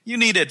 you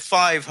needed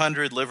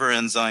 500 liver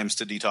enzymes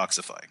to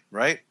detoxify,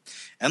 right?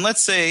 And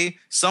let's say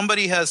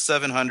somebody has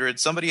 700,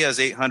 somebody has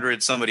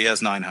 800, somebody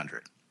has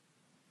 900.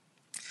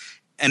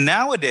 And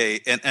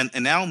nowadays, and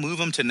now move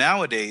them to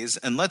nowadays,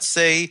 and let's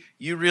say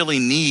you really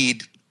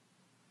need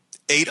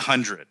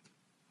 800.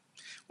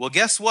 Well,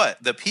 guess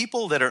what? The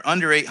people that are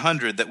under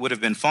 800 that would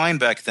have been fine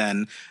back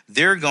then,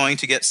 they're going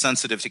to get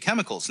sensitive to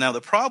chemicals. Now, the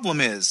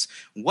problem is,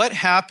 what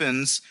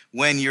happens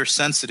when you're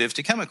sensitive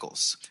to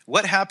chemicals?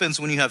 What happens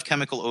when you have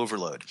chemical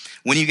overload?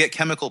 When you get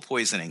chemical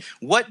poisoning?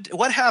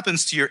 What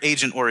happens to your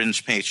Agent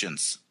Orange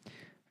patients?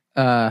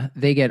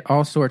 They get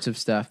all sorts of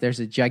stuff. There's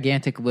a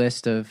gigantic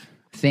list of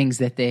things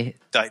that they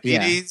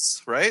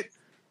diabetes, right?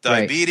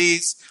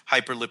 Diabetes,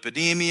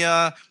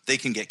 hyperlipidemia, they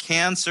can get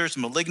cancers,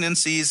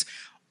 malignancies,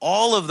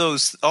 all of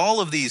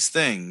these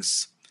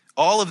things,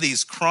 all of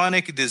these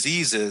chronic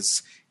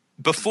diseases.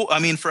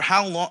 For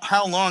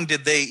how long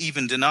did they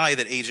even deny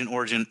that Agent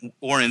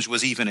Orange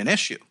was even an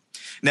issue?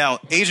 Now,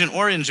 Agent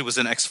Orange was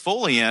an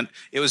exfoliant.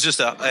 It was just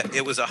a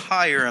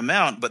higher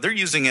amount, but they're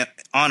using it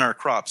on our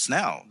crops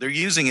now. They're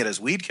using it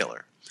as weed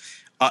killer.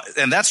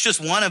 And that's just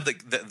one of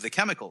the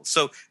chemicals.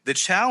 So the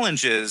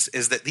challenge is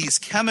that these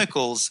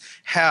chemicals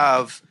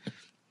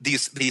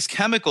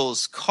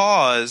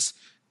cause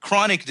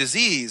chronic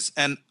disease,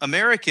 and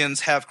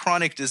Americans have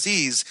chronic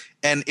disease,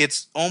 and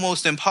it's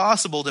almost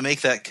impossible to make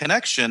that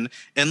connection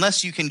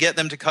unless you can get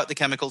them to cut the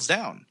chemicals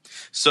down.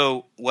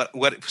 So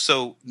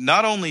so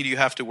not only do you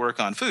have to work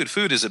on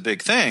food is a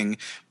big thing,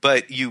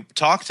 but you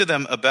talk to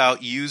them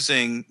about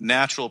using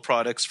natural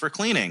products for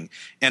cleaning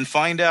and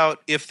find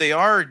out if they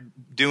are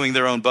doing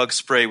their own bug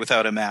spray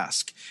without a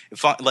mask.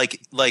 So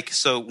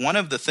one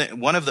of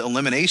the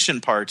elimination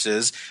parts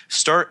is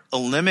start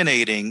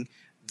eliminating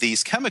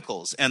these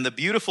chemicals. And the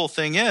beautiful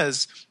thing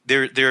is,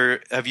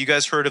 have you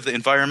guys heard of the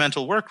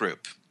environmental work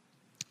group?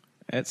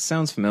 It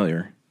sounds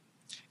familiar.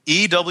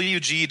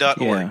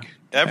 EWG.org.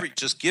 Yeah.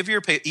 Just give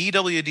your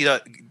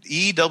EWG.org.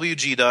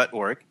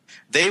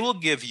 They will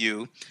give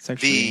you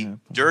the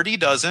Dirty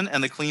Dozen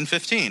and the Clean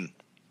 15.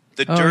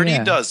 The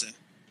Dirty Dozen.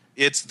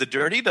 It's the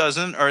Dirty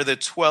Dozen are the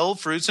 12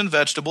 fruits and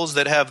vegetables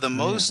that have the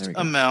most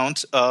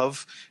amount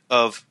of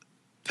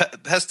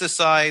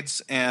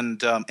pesticides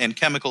and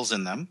chemicals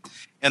in them.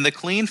 And the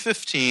Clean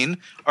 15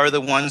 are the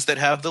ones that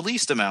have the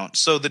least amount.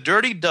 So the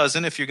Dirty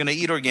Dozen, if you're going to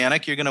eat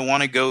organic, you're going to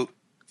want to go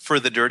for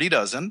the Dirty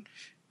Dozen,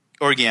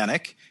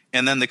 organic.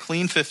 And then the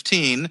Clean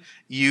 15,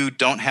 you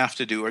don't have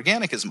to do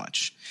organic as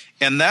much.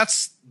 And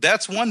that's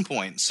one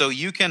point. So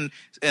you can,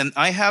 and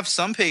I have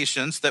some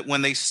patients that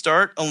when they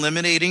start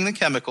eliminating the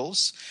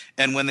chemicals,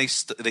 and when they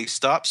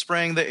stop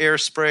spraying the air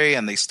spray,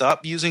 and they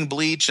stop using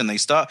bleach, and they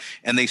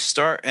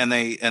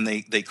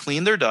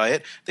clean their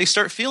diet, they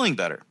start feeling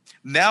better.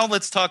 Now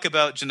let's talk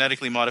about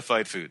genetically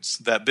modified foods,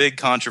 that big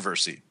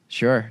controversy.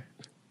 Sure.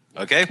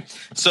 Okay,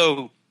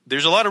 so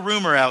there's a lot of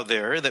rumor out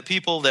there that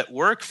people that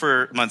work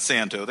for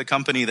Monsanto, the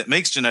company that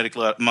makes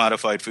genetically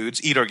modified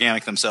foods, eat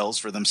organic themselves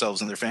for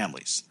themselves and their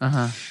families.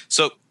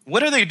 So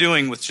what are they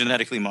doing with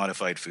genetically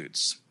modified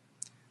foods?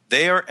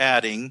 They are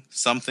adding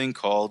something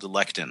called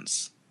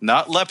lectins.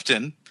 Not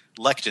leptin,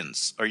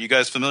 lectins. Are you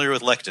guys familiar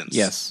with lectins?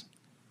 Yes.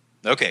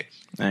 Okay.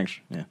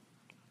 Actually, yeah.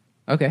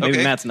 Okay.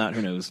 Maybe Matt's not.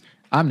 Who knows?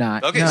 I'm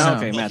not. Okay, no.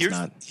 Okay, Matt's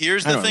not.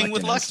 Here's the thing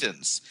with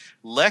lectins.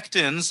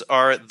 Lectins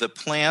are the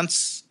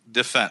plant's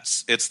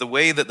defense. It's the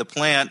way that the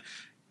plant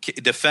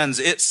defends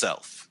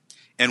itself.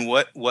 And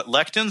what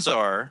lectins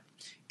are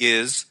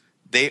is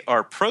they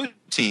are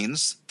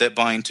proteins that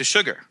bind to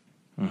sugar.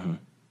 Mm-hmm.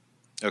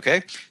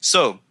 Okay?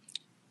 So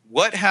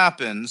what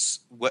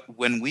happens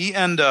when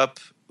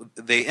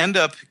they end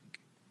up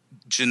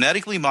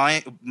genetically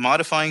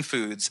modifying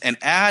foods and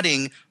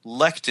adding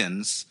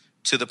lectins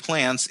to the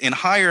plants in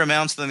higher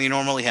amounts than they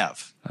normally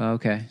have.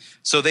 Okay.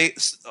 So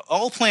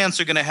all plants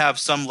are going to have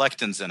some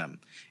lectins in them.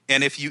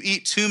 And if you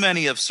eat too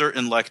many of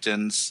certain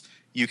lectins,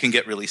 you can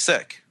get really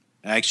sick.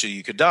 Actually,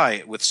 you could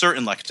die with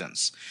certain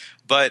lectins.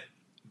 But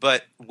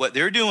what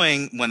they're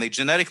doing when they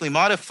genetically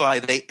modify,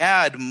 they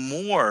add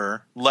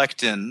more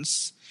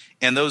lectins,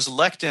 and those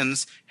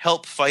lectins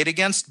help fight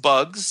against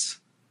bugs,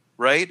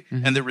 right?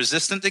 Mm-hmm. And they're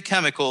resistant to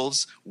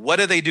chemicals. What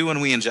do they do when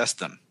we ingest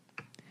them?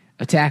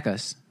 Attack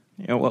us.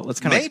 Well, let's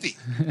kind maybe.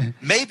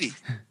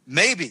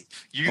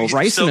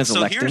 Ricin is a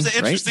lectin, here's the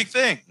interesting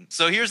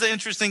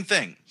right?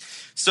 thing.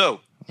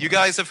 So you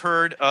guys have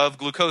heard of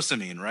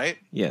glucosamine, right?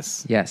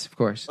 Yes. Yes, of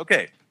course.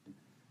 Okay.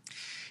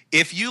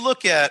 If you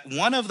look at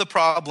one of the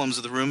problems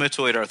of the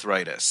rheumatoid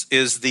arthritis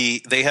is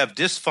they have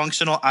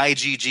dysfunctional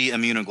IgG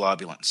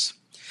immunoglobulins.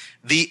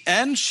 The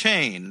end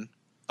chain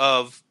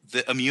of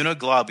the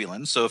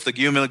immunoglobulin, so if the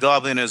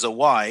immunoglobulin is a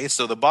Y,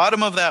 so the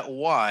bottom of that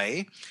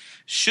Y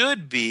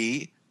should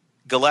be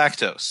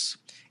galactose.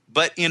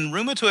 But in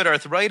rheumatoid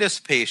arthritis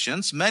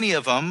patients, many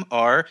of them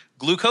are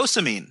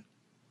glucosamine.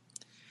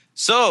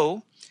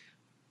 So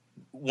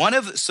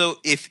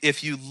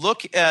if you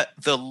look at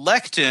the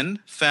lectin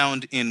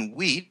found in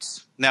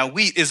wheat, now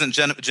wheat isn't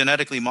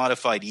genetically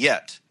modified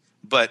yet,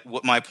 but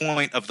what my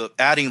point of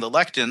adding the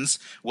lectins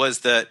was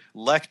that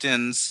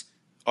lectins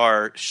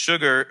are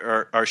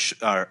sugar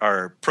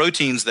are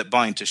proteins that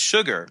bind to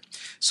sugar.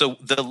 So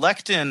the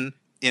lectin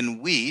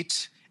in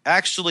wheat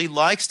actually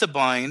likes to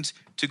bind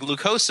to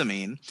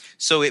glucosamine,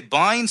 so it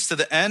binds to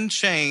the end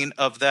chain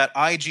of that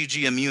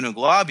IgG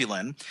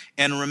immunoglobulin.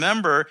 And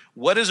remember,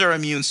 what does our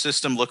immune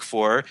system look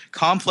for?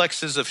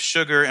 Complexes of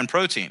sugar and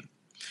protein.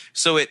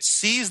 So it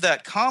sees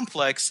that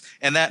complex,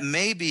 and that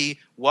may be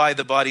why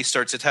the body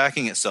starts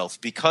attacking itself,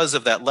 because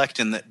of that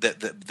lectin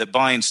that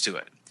binds to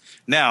it.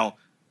 Now,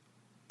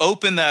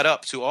 open that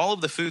up to all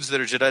of the foods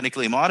that are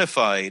genetically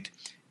modified,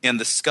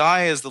 and the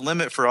sky is the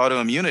limit for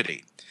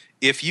autoimmunity.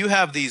 If you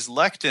have these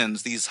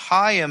lectins, these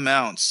high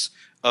amounts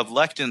of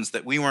lectins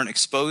that we weren't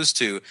exposed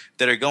to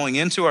that are going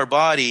into our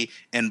body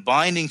and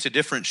binding to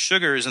different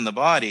sugars in the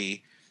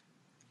body,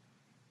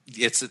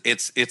 it's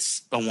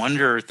a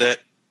wonder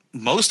that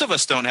most of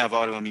us don't have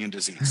autoimmune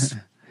disease.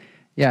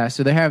 Yeah,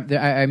 so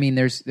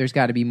there's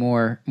got to be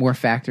more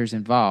factors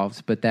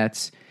involved, but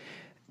that's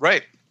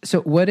right.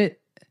 So what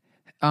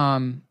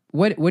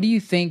do you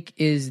think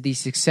is the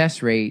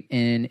success rate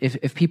in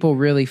if people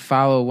really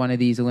follow one of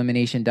these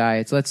elimination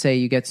diets? Let's say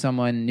you get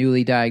someone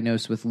newly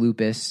diagnosed with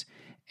lupus,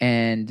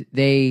 and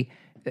they're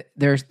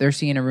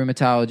seeing a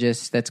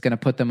rheumatologist that's going to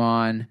put them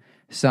on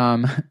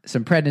some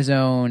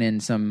prednisone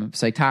and some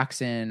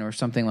Cytoxan or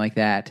something like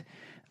that.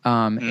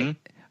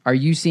 Are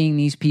you seeing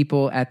these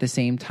people at the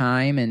same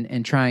time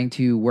and trying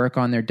to work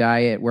on their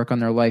diet, work on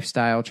their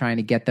lifestyle, trying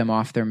to get them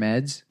off their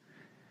meds?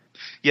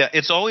 Yeah,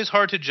 it's always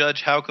hard to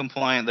judge how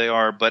compliant they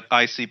are, but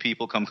I see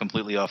people come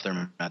completely off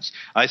their meds.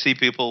 I see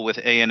people with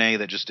ANA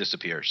that just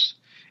disappears.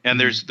 And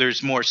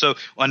there's more. So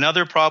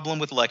another problem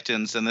with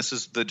lectins, and this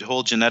is the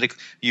whole genetic,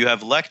 you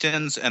have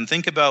lectins, and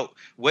think about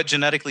what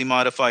genetically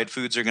modified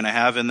foods are going to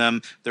have in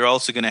them. They're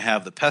also going to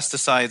have the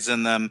pesticides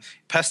in them.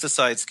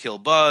 Pesticides kill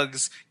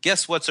bugs.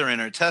 Guess what's our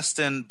inner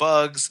intestine?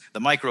 Bugs, the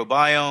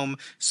microbiome.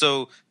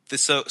 So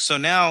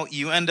now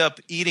you end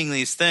up eating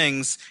these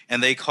things,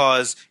 and they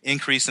cause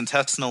increased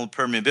intestinal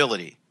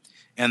permeability.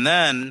 And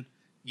then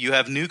you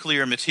have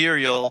nuclear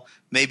material,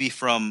 maybe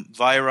from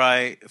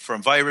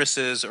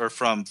viruses or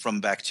from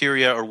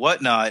bacteria or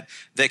whatnot,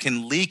 that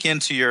can leak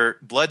into your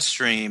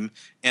bloodstream,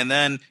 and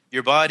then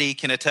your body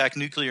can attack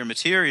nuclear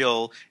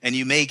material, and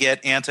you may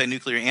get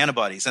anti-nuclear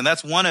antibodies. And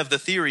that's one of the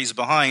theories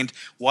behind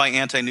why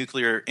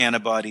anti-nuclear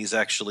antibodies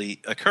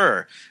actually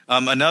occur.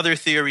 Another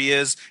theory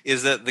is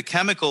that the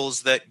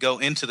chemicals that go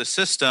into the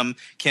system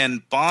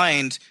can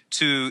bind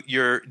to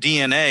your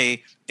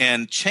DNA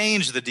and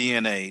change the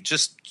DNA,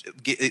 just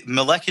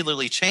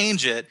molecularly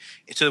change it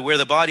to where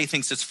the body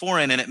thinks it's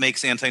foreign, and it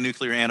makes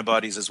anti-nuclear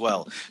antibodies as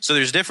well. So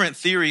there's different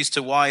theories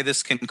to why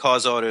this can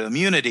cause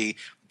autoimmunity,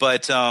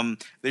 but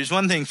there's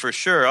one thing for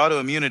sure: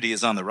 autoimmunity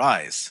is on the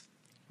rise.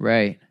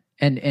 Right,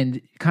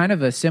 and kind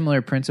of a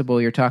similar principle.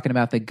 You're talking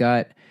about the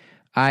gut.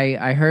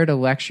 I heard a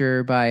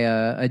lecture by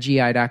a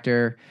GI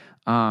doctor,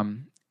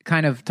 kind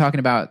of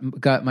talking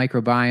about gut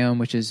microbiome,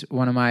 which is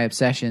one of my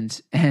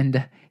obsessions,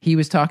 and he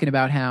was talking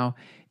about how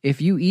if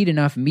you eat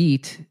enough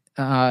meat,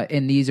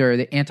 and these are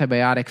the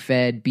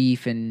antibiotic-fed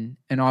beef and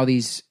all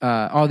this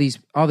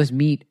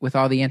meat with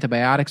all the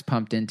antibiotics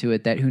pumped into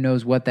it, that who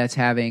knows what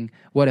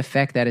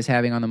effect that is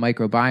having on the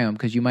microbiome,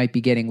 because you might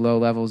be getting low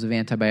levels of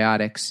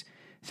antibiotics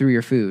through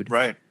your food.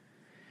 Right.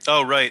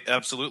 Oh, right.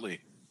 Absolutely.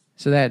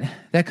 So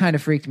that kind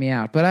of freaked me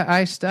out, but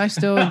I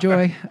still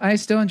enjoy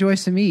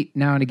some meat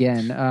now and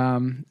again.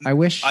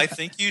 I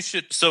think you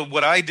should. So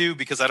what I do,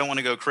 because I don't want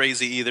to go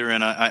crazy either,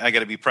 and I got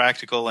to be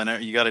practical,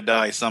 and you got to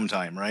die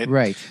sometime, right?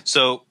 Right.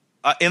 So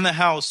in the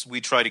house, we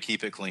try to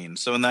keep it clean.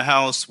 So in the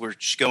house, we're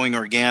going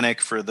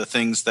organic for the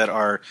things that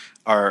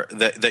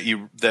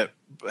that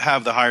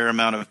have the higher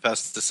amount of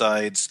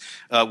pesticides.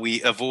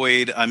 We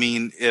avoid. I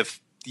mean, if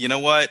you know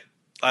what.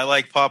 I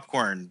like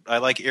popcorn. I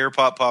like air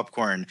pop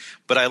popcorn,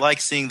 but I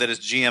like seeing that it's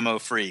GMO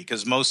free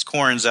because most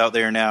corns out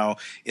there now,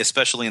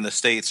 especially in the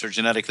States, are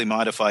genetically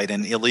modified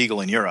and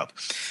illegal in Europe.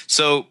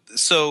 So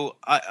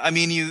I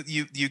mean,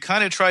 you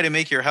kind of try to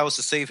make your house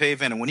a safe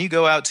haven, and when you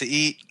go out to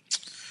eat,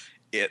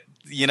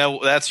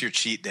 that's your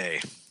cheat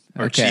day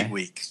or cheat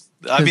week.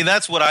 I mean,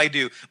 that's what I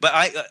do. But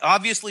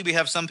obviously we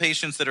have some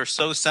patients that are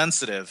so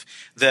sensitive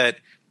that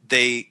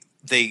they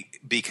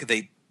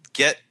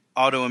get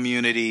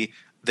autoimmunity,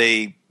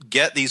 they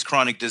get these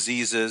chronic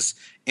diseases,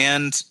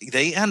 and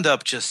they end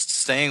up just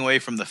staying away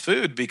from the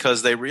food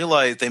because they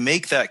realize they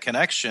make that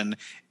connection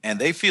and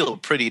they feel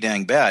pretty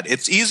dang bad.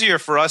 It's easier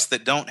for us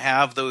that don't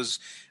have those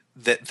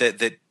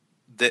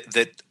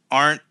that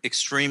aren't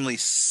extremely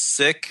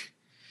sick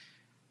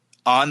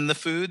on the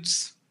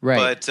foods,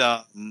 right?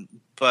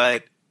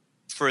 But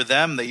for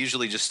them, they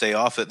usually just stay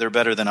off it. They're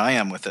better than I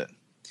am with it.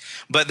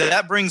 But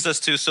that brings us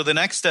to, so the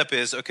next step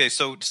is, okay,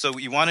 so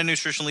you want a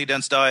nutritionally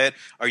dense diet.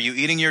 Are you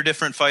eating your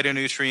different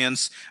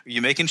phytonutrients? Are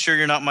you making sure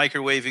you're not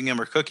microwaving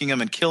them or cooking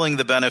them and killing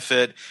the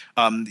benefit?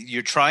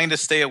 You're trying to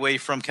stay away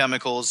from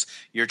chemicals.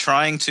 You're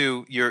trying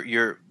to,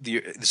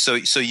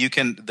 so you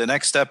can, the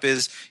next step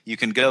is you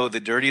can go the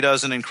Dirty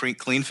Dozen and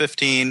Clean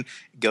 15,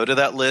 go to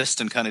that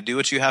list and kind of do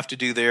what you have to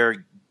do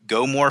there.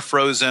 Go more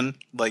frozen,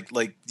 like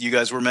you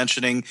guys were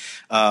mentioning.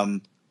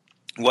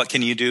 What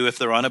can you do if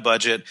they're on a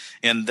budget?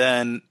 And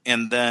then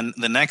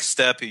the next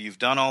step, you've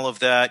done all of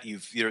that.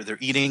 They're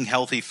eating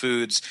healthy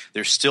foods.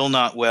 They're still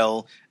not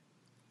well,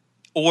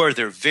 or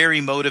they're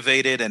very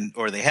motivated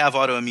or they have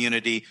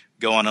autoimmunity.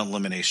 Go on an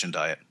elimination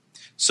diet.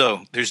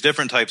 So there's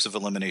different types of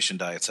elimination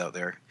diets out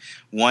there.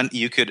 One,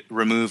 you could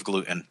remove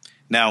gluten.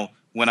 Now,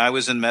 when I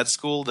was in med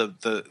school,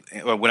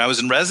 or when I was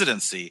in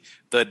residency,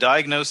 the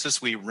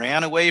diagnosis we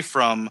ran away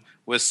from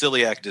was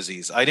celiac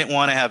disease. I didn't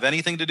want to have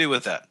anything to do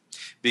with that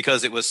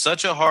because it was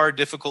such a hard,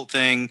 difficult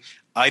thing.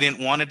 I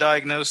didn't want to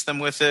diagnose them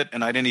with it,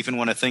 and I didn't even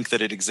want to think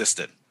that it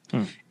existed.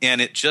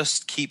 And it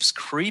just keeps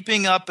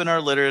creeping up in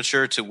our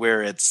literature to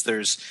where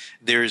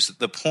there's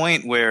the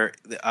point where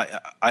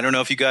I don't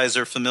know if you guys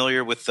are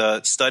familiar with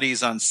the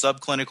studies on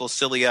subclinical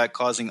celiac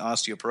causing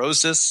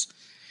osteoporosis.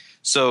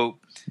 So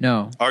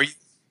no, are you?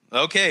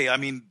 Okay, I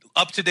mean,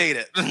 up to date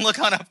it. Look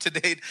on up to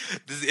date.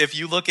 If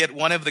you look at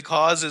one of the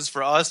causes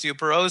for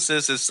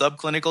osteoporosis is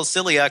subclinical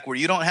celiac, where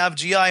you don't have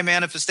GI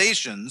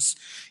manifestations,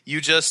 but you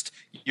do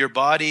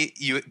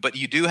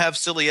have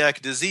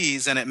celiac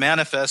disease, and it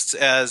manifests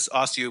as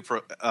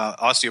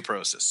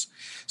osteoporosis.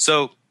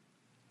 So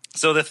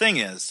the thing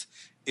is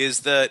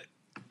that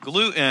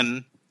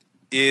gluten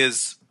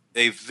is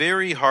a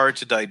very hard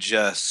to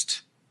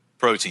digest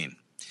protein,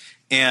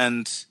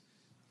 and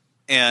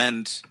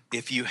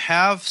if you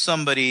have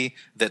somebody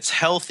that's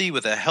healthy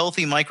with a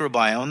healthy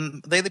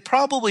microbiome, they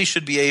probably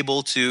should be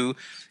able to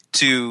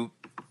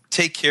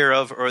take care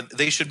of, or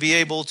they should be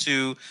able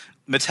to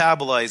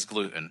metabolize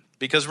gluten.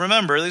 Because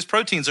remember, these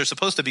proteins are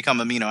supposed to become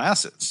amino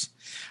acids.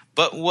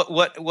 But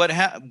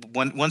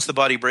once the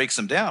body breaks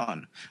them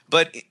down.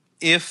 But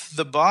if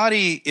the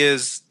body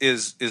is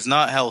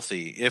not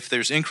healthy, if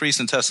there's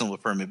increased intestinal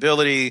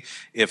permeability,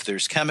 if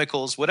there's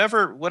chemicals,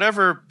 whatever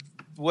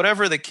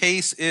the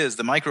case is,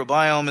 the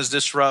microbiome is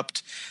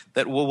disrupted.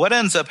 What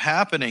ends up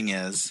happening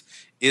is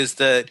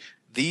that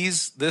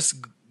this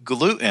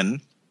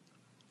gluten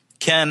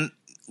can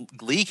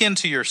leak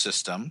into your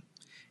system,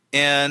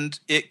 and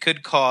it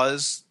could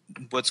cause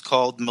what's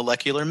called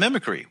molecular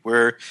mimicry,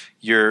 where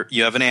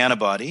you have an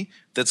antibody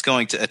that's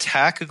going to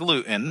attack a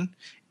gluten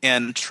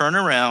and turn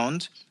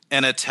around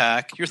and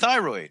attack your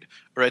thyroid,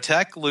 or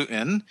attack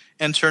gluten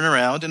and turn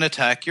around and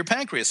attack your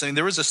pancreas. I mean,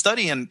 there was a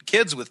study in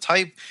kids with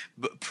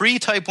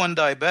pre-type 1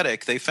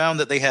 diabetic. They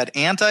found that they had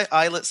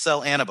anti-islet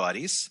cell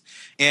antibodies,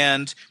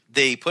 and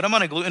they put them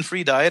on a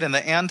gluten-free diet, and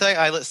the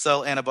anti-islet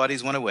cell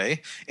antibodies went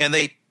away, and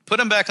they put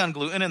them back on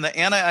gluten, and the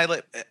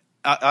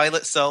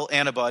anti-islet cell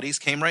antibodies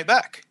came right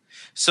back.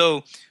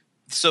 So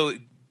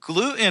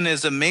gluten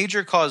is a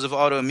major cause of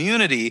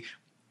autoimmunity,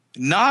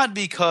 not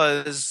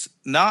because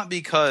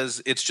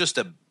it's just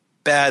a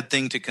bad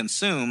thing to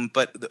consume,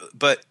 but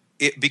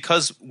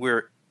because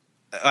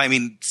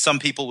some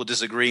people will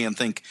disagree and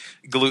think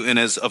gluten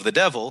is of the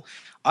devil.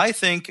 I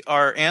think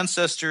our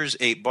ancestors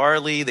ate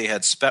barley. They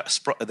had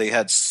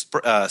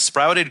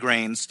sprouted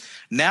grains.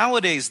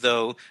 Nowadays,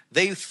 though,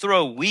 they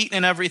throw wheat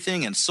in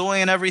everything, and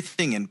soy in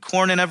everything, and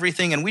corn in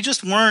everything, and we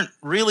just weren't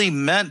really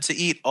meant to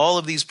eat all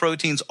of these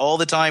proteins all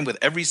the time with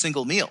every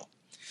single meal.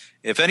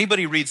 If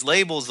anybody reads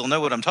labels, they'll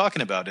know what I'm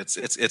talking about.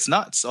 It's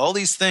nuts. All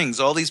these things,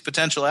 all these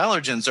potential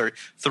allergens are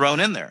thrown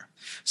in there.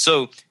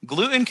 So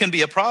gluten can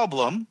be a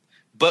problem,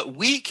 but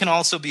wheat can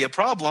also be a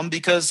problem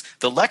because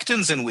the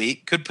lectins in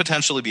wheat could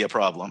potentially be a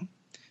problem.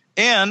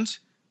 And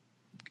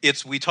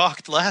we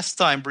talked last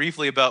time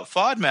briefly about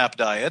FODMAP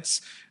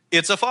diets.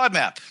 It's a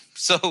FODMAP.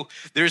 So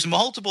there's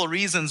multiple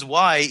reasons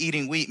why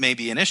eating wheat may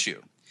be an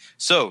issue.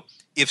 So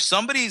if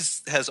somebody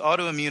has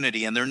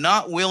autoimmunity and they're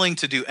not willing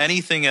to do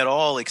anything at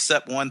all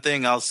except one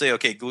thing, I'll say,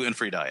 okay,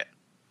 gluten-free diet.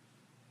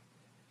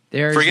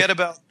 Forget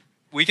about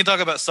we can talk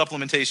about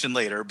supplementation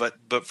later, but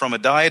from a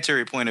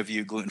dietary point of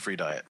view, gluten-free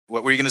diet.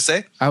 What were you going to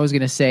say? I was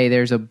going to say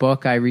there's a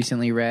book I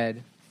recently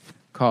read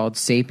called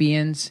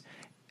Sapiens,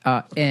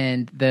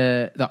 and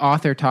the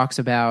author talks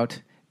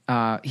about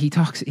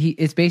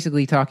it's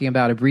basically talking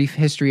about a brief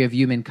history of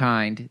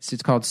humankind.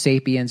 It's called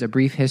Sapiens, A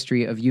Brief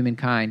History of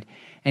Humankind,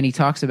 and he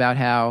talks about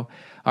how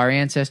our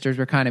ancestors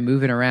were kind of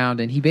moving around,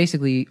 and he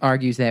basically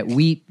argues that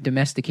wheat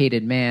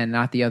domesticated man,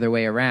 not the other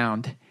way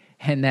around.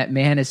 And that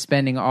man is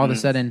spending all of a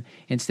sudden,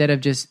 instead of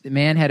just,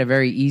 man had a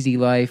very easy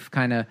life,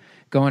 kind of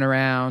going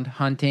around,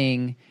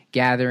 hunting,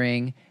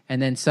 gathering,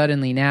 and then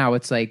suddenly now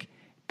it's like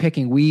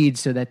picking weeds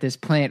so that this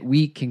plant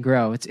wheat can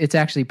grow. It's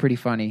actually pretty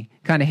funny.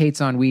 Kind of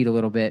hates on wheat a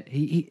little bit.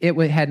 It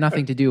had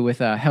nothing to do with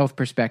a health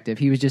perspective.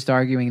 He was just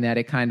arguing that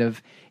it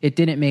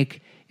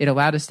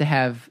allowed us to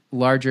have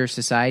larger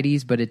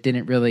societies, but it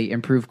didn't really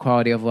improve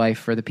quality of life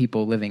for the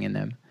people living in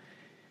them.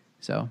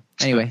 So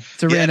anyway,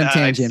 it's a random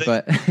tangent,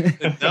 but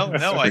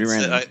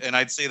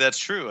I'd say that's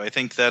true. I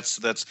think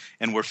that's,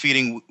 and we're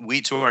feeding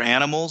wheat to our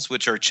animals,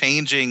 which are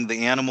changing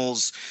the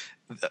animals.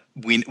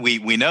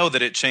 We know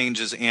that it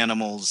changes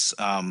animals,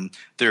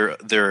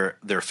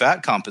 their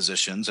fat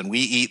compositions, and we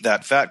eat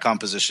that fat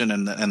composition,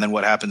 and then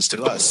what happens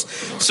to us?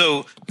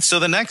 So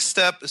the next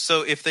step.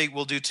 So if they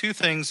will do two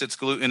things, it's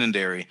gluten and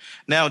dairy.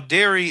 Now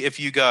dairy, there's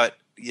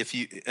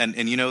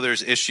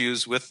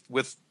issues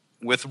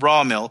with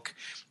raw milk.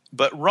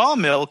 But raw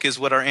milk is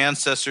what our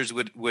ancestors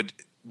would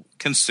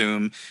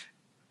consume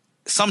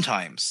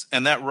sometimes,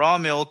 and that raw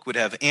milk would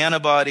have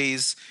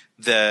antibodies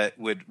that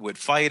would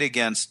fight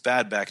against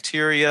bad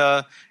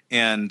bacteria,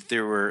 and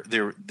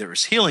there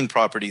was healing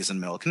properties in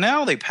milk.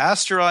 Now they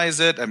pasteurize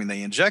it. I mean,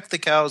 they inject the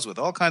cows with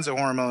all kinds of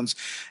hormones,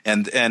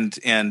 and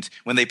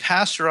when they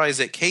pasteurize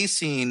it,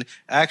 casein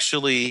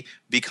actually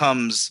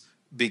becomes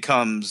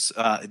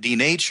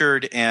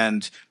denatured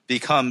and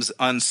becomes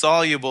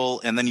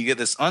unsoluble, and then you get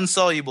this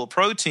unsoluble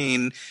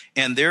protein,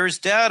 and there's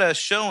data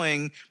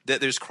showing that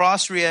there's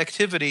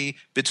cross-reactivity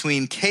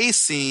between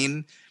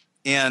casein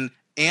and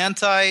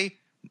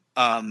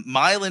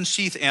myelin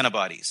sheath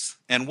antibodies.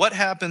 And what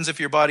happens if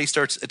your body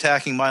starts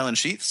attacking myelin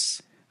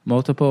sheaths?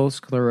 Multiple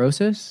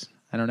sclerosis?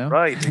 I don't know.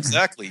 Right,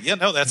 exactly. Yeah,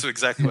 no, that's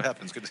exactly what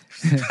happens. Can you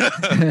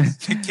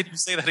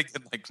say that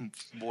again, like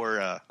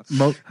more?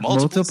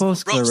 Multiple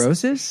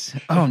sclerosis?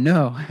 Oh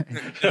no!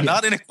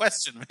 Not in a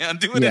question, man.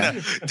 Do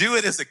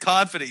it as a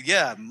confident.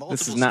 Yeah, multiple.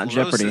 This is not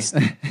sclerosis.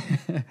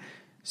 Jeopardy.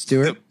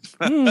 Stuart.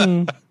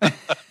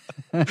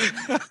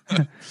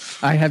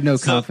 I have no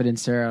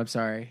confidence, sir. I'm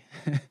sorry.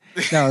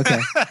 No, okay.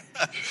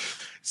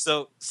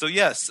 So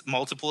yes,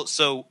 multiple.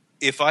 So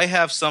if I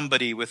have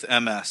somebody with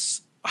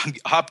MS, I'm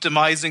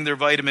optimizing their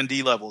vitamin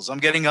D levels. I'm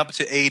getting up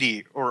to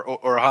 80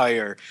 or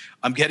higher.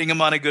 I'm getting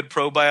them on a good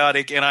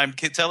probiotic, and I'm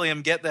telling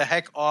them, get the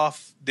heck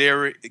off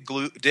dairy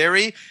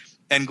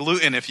and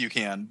gluten if you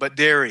can, but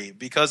dairy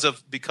because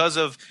of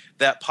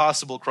that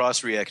possible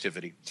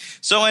cross-reactivity.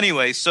 So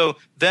anyway, so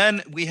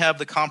then we have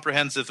the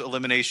comprehensive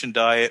elimination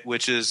diet,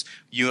 which is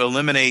you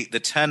eliminate the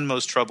 10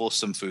 most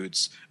troublesome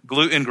foods: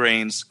 gluten,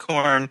 grains,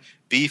 corn,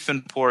 beef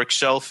and pork,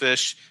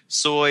 shellfish,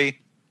 soy,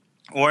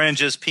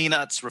 oranges,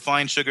 peanuts,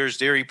 refined sugars,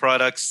 dairy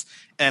products,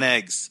 and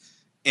eggs.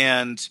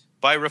 And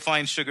by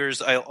refined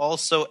sugars, I'll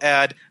also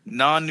add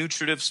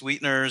non-nutritive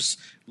sweeteners,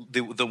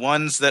 the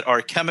ones that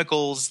are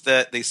chemicals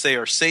that they say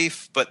are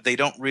safe, but they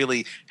don't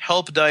really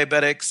help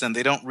diabetics and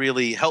they don't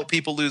really help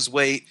people lose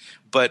weight,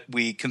 but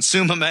we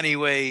consume them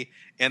anyway,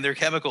 and they're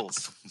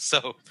chemicals.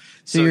 So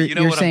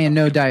you're saying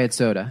no diet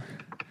soda.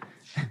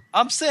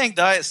 I'm saying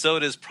diet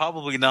soda is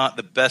probably not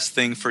the best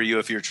thing for you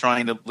if you're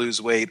trying to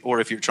lose weight or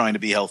if you're trying to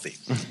be healthy.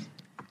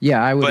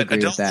 Yeah, I would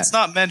agree with that. Let's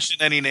not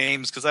mention any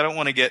names because I don't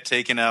want to get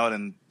taken out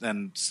and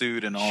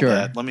sued and all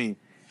that.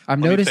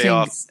 I'm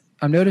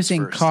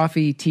noticing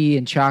coffee, tea,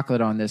 and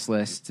chocolate on this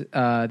list.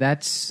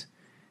 That's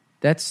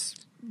that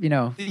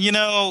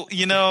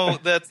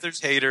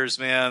there's haters,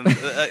 man.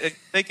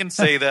 They can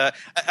say that.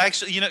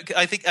 Actually,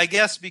 I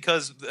guess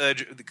because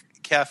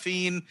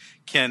caffeine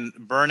can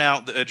burn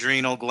out the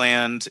adrenal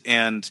gland,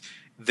 and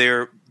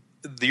you're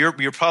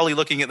probably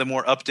looking at the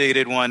more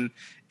updated one.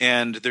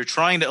 And they're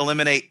trying to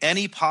eliminate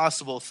any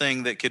possible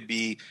thing that could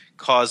be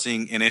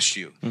causing an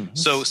issue. Mm-hmm.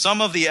 So some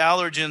of the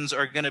allergens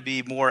are going to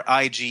be more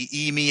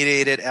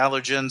IgE-mediated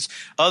allergens.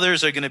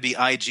 Others are going to be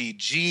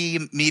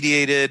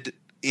IgG-mediated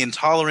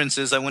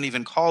intolerances. I wouldn't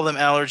even call them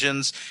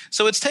allergens.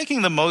 So it's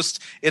taking the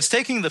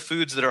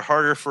foods that are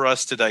harder for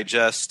us to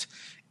digest.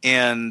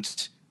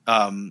 And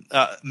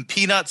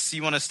peanuts,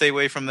 you want to stay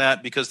away from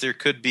that because there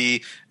could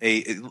be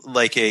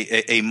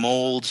a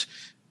mold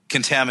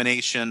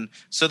contamination.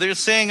 So they're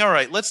saying, all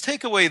right, let's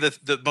take away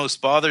the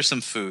most bothersome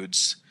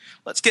foods.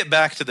 Let's get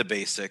back to the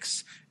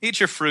basics.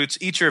 Eat your fruits,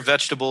 eat your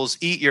vegetables,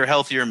 eat your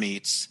healthier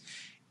meats,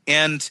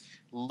 and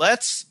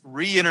let's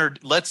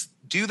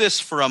do this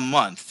for a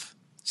month.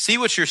 See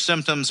what your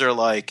symptoms are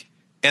like,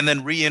 and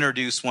then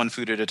reintroduce one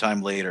food at a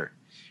time later.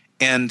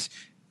 And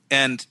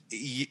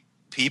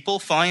people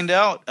find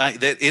out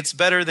that it's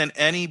better than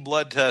any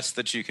blood test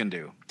that you can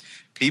do.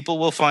 People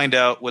will find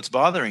out what's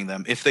bothering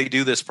them if they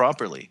do this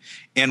properly.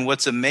 And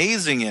what's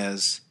amazing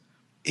is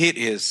it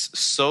is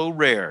so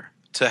rare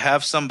to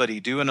have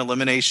somebody do an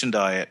elimination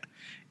diet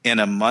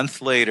and a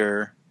month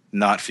later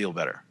not feel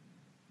better.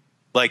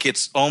 Like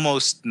it's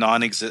almost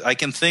non-existent. I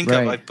can think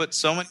of, I've put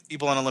so many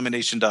people on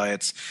elimination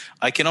diets.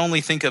 I can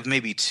only think of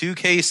maybe 2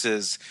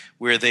 cases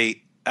where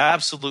they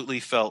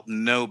absolutely felt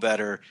no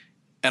better.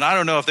 And I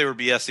don't know if they were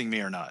BSing me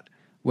or not.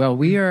 Well,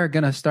 we are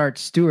going to start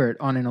Stuart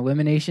on an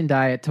elimination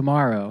diet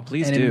tomorrow.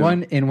 Please and do.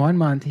 In one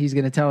month, he's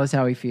going to tell us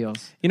how he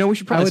feels. You know, we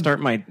should probably start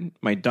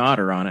my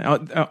daughter on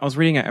it. I was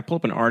reading, I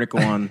pulled up an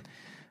article on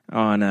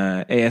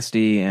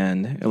ASD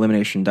and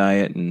elimination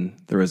diet, and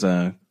there was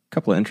a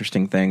couple of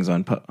interesting things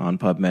on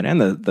PubMed and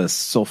the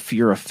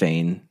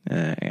sulforaphane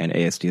and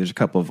ASD. There's a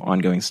couple of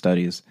ongoing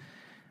studies.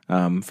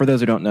 For those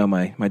who don't know,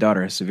 my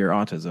daughter has severe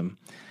autism,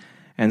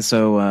 and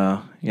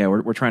so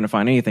we're trying to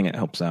find anything that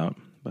helps out,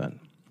 but.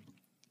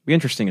 Be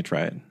interesting to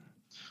try it.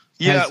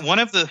 Yeah, one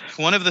of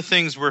the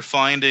things we're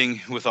finding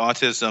with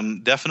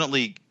autism,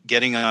 definitely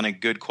getting on a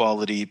good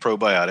quality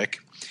probiotic,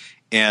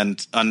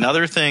 and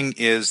another thing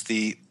is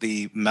the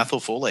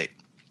methylfolate.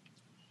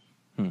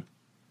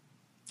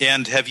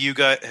 And have you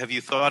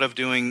thought of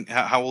doing?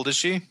 How old is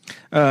she?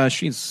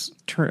 She's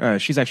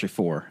actually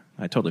 4.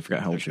 I totally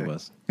forgot how old she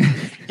was.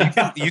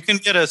 You can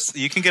get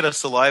a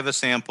saliva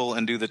sample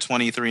and do the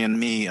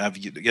 23andMe. Have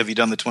you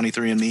done the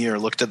 23andMe or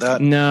looked at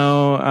that?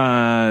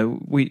 No,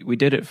 we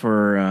did it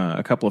for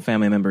a couple of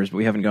family members, but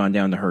we haven't gone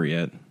down to her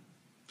yet.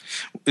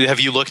 Have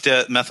you looked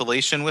at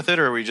methylation with it,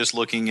 or are we just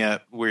looking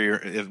at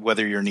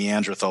whether you're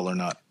Neanderthal or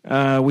not?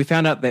 We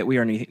found out that we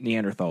are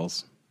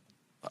Neanderthals.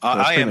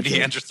 I am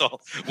Neanderthal.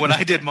 When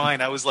I did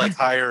mine, I was like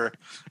higher.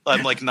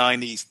 I'm like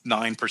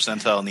 99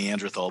 percentile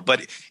Neanderthal.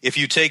 But if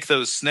you take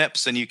those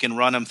SNPs and you can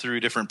run them through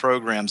different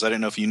programs, I don't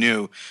know if you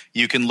knew,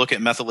 you can look at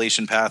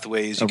methylation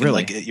pathways. You can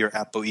look at your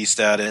ApoE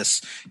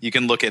status. You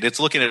can it's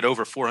looking at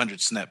over 400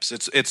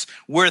 SNPs. It's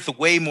worth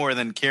way more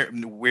than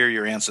where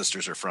your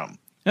ancestors are from.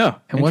 Oh,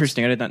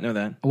 interesting. I did not know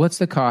that. What's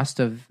the cost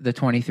of the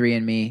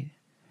 23andMe?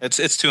 It's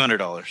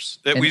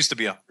 $200. We used to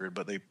be $100,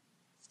 but they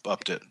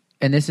upped it.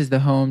 And this is the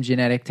home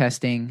genetic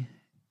testing.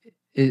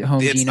 It's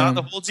not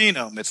the whole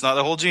genome. It's not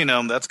the whole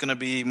genome. That's going to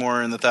be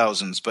more in the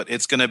thousands, but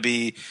it's going to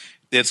be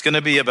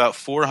about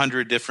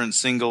 400 different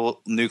single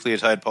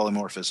nucleotide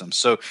polymorphisms.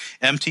 So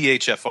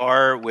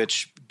MTHFR,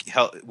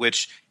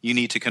 which you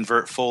need to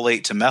convert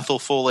folate to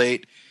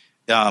methylfolate.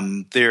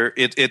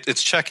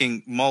 It's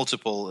checking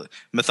multiple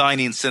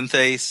methionine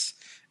synthase.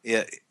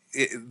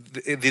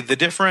 The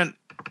different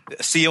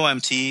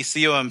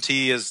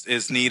COMT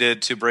is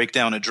needed to break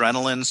down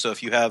adrenaline. So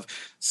if you have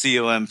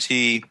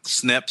COMT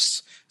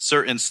SNPs,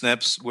 certain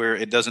SNPs where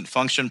it doesn't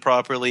function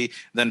properly,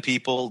 then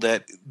people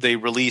that they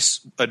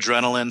release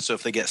adrenaline. So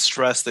if they get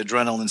stressed, the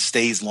adrenaline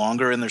stays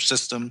longer in their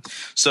system.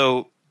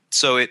 So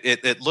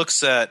it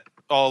looks at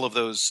all of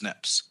those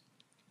SNPs.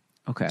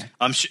 Okay.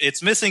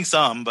 It's missing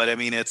some, but I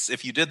mean,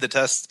 if you did the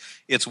test,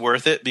 it's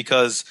worth it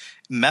because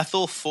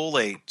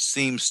methylfolate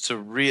seems to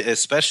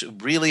especially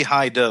really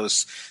high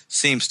dose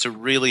seems to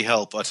really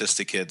help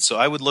autistic kids. So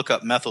I would look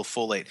up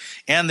methylfolate.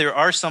 And there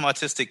are some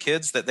autistic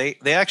kids that they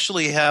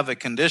actually have a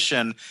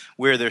condition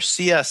where their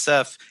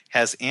CSF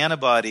has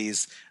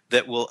antibodies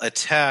that will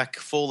attack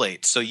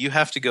folate. So you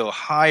have to go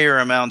higher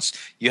amounts.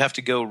 You have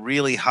to go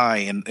really high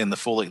in the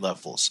folate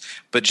levels.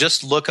 But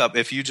just look up,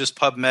 if you just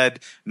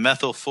PubMed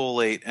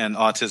methylfolate and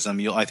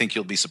autism, I think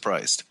you'll be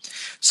surprised.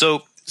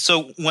 So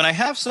when I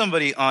have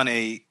somebody on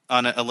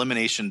an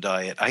elimination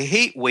diet, I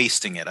hate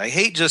wasting it. I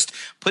hate just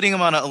putting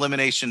them on an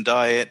elimination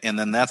diet and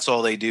then that's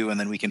all they do and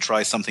then we can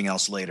try something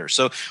else later.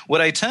 So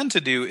what I tend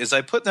to do is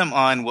I put them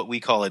on what we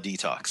call a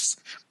detox.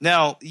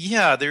 Now,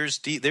 yeah,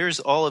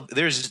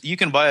 you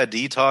can buy a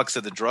detox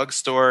at the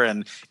drugstore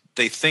and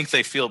they think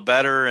they feel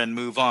better and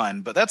move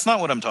on, but that's not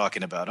what I'm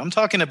talking about. I'm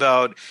talking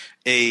about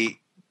a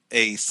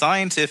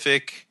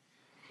scientific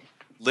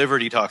liver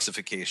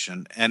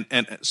detoxification.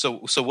 And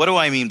so what do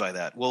I mean by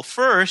that? Well,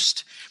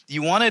 first,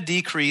 you want to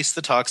decrease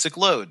the toxic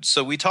load.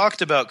 So we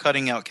talked about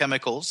cutting out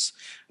chemicals.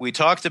 We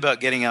talked about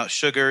getting out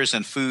sugars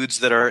and foods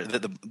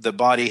that the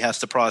body has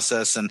to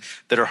process and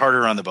that are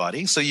harder on the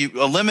body. So you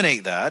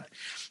eliminate that.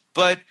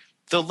 But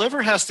the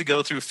liver has to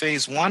go through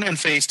phase 1 and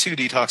phase 2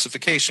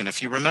 detoxification.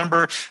 If you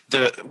remember,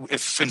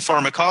 if in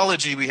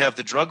pharmacology we have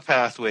the drug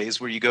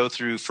pathways where you go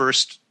through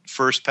first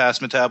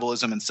pass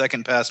metabolism and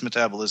second pass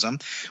metabolism.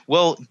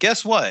 Well,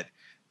 guess what?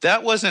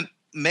 That wasn't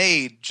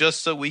made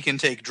just so we can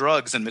take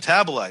drugs and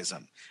metabolize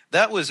them.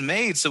 That was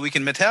made so we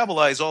can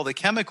metabolize all the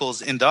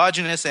chemicals,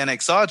 endogenous and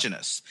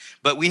exogenous.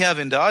 But we have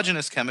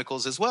endogenous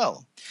chemicals as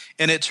well.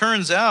 And it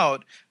turns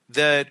out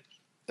that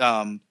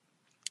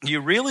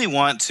you really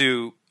want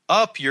to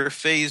up your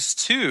phase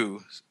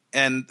 2.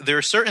 And there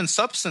are certain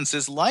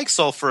substances like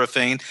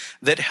sulforaphane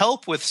that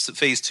help with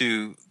phase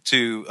 2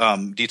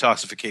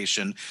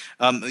 detoxification.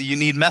 You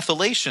need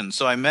methylation.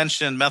 So I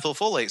mentioned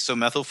methylfolate. So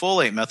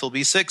methylfolate, methyl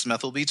B6,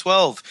 methyl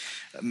B12,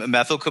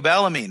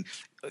 methylcobalamin.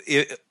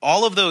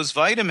 All of those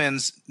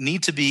vitamins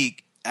need to be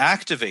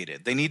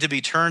activated. They need to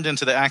be turned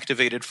into the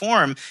activated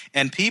form,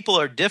 and people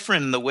are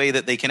different in the way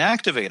that they can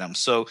activate them.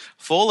 So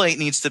folate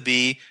needs to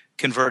be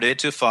converted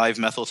to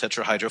 5-methyl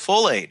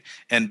tetrahydrofolate,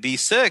 and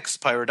B6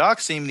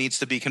 pyridoxine needs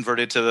to be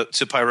converted to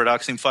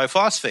pyridoxine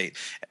 5-phosphate,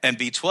 and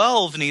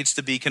B12 needs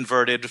to be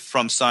converted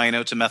from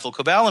cyano to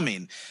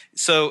methylcobalamin.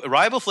 So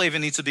riboflavin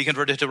needs to be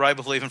converted to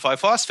riboflavin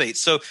 5-phosphate.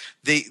 So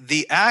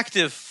the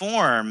active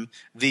form,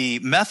 the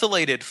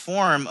methylated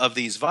form of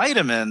these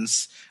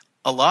vitamins,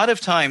 a lot of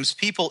times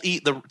people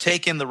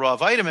take in the raw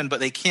vitamin,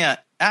 but they can't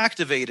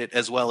activate it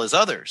as well as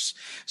others.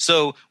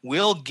 So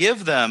we'll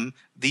give them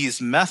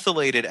these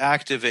methylated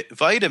active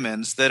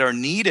vitamins that are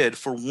needed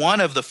for one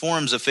of the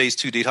forms of phase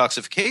 2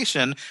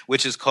 detoxification,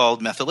 which is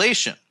called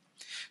methylation.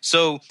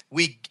 So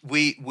we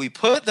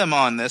put them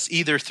on this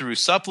either through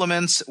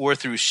supplements or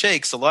through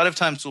shakes. A lot of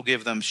times we'll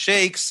give them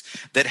shakes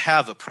that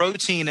have a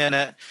protein in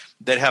it,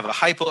 that have a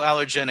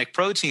hypoallergenic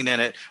protein in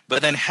it,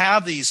 but then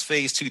have these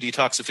phase 2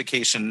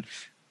 detoxification,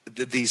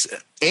 these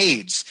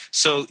aids.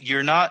 So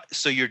you're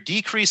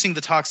decreasing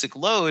the toxic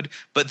load,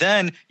 but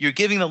then you're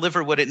giving the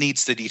liver what it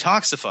needs to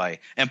detoxify,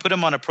 and put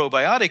them on a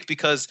probiotic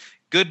because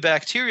good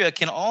bacteria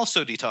can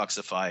also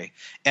detoxify.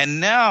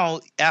 And now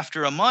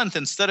after a month,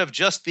 instead of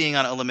just being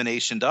on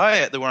elimination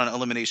diet, they were on an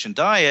elimination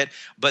diet,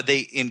 but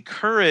they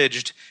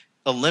encouraged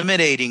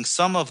eliminating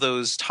some of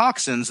those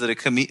toxins or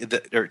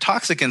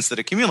toxicants that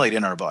accumulate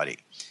in our body.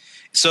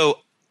 So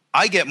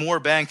I get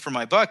more bang for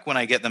my buck when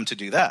I get them to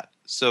do that.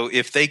 So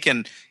if they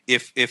can,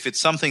 if it's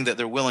something that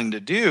they're willing to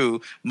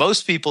do,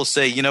 most people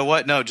say, you know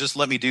what, no, just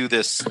let me do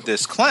this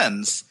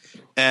cleanse,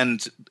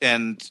 and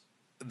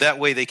that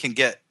way they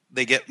get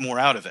more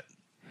out of it.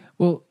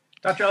 Well,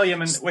 Dr.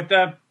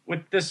 Elyaman,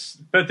 with this,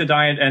 both the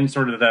diet and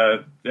sort of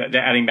the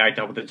adding back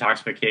to help with the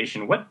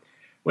detoxification,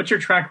 what's your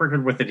track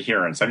record with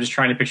adherence? I'm just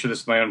trying to picture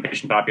this with my own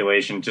patient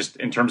population, just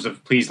in terms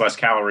of please less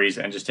calories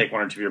and just take 1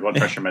 or 2 of your blood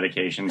pressure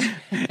medications.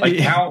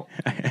 How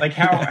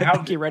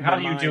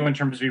do you do in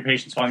terms of your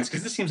patients following this?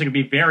 Because this seems like it'd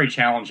be very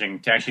challenging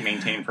to actually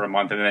maintain for a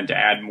month and then to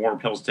add more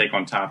pills to take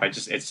on top.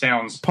 It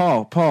sounds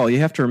Paul, you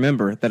have to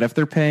remember that if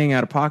they're paying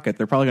out of pocket,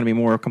 they're probably going to be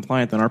more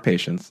compliant than our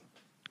patients.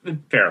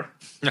 Fair.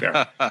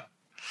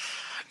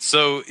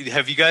 So,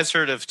 have you guys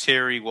heard of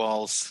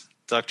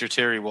Dr.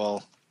 Terry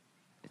Wall?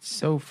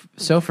 So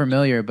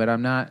familiar, but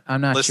I'm not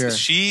Listen,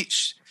 sure.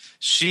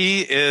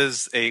 She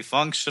is a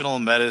functional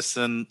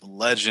medicine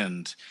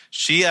legend.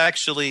 She's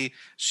a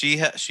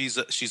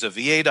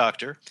VA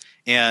doctor,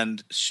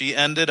 and she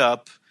ended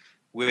up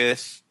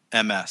with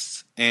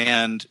MS,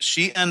 and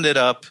she ended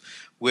up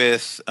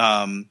with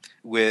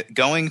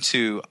going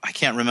to, I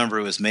can't remember,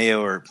 it was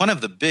Mayo or one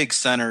of the big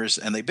centers,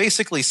 and they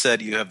basically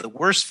said, you have the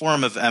worst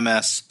form of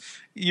MS,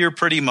 you're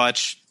pretty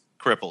much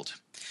crippled.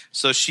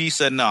 So she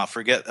said, no,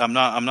 forget, I'm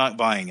not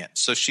buying it.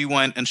 So she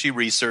went and she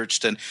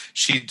researched, and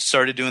she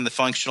started doing the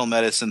functional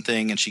medicine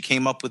thing, and she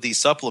came up with these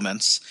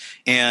supplements,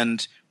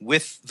 and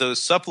with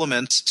those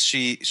supplements,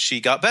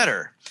 she got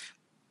better.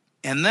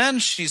 And then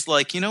she's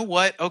like, you know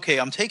what? Okay,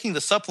 I'm taking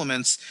the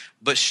supplements,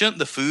 but shouldn't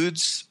the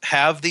foods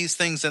have these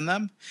things in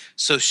them?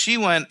 So she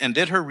went and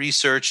did her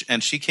research,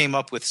 and she came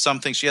up with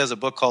something. She has a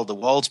book called The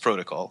Wald's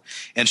Protocol,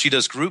 and she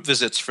does group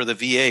visits for the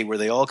VA where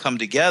they all come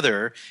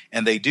together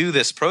and they do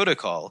this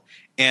protocol.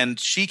 And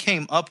she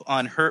came up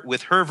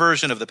with her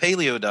version of the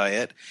paleo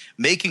diet,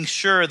 making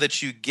sure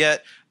that you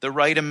get the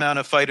right amount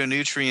of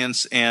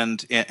phytonutrients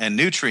and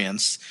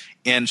nutrients.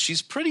 And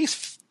she's pretty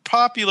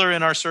popular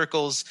in our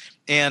circles,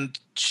 and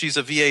she's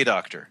a VA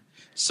doctor.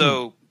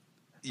 So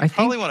you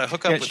probably want to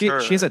hook up with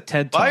her. She has a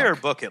TED Talk. Buy her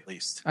book at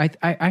least.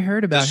 I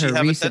heard about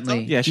her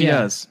recently. Yeah, she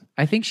does.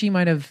 I think she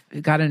might have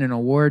gotten an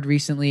award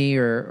recently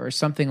or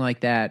something like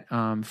that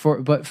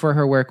for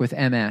her work with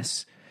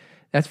MS.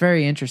 That's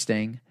very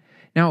interesting.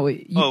 Now,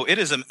 it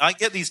is. I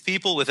get these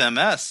people with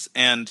MS,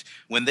 and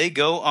when they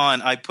go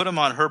on, I put them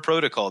on her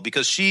protocol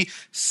because she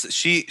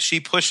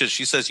pushes.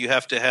 She says you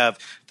have to have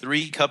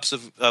 3 cups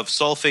of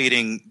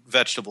sulfating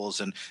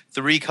vegetables and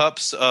 3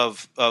 cups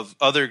of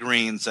other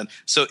greens, and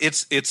so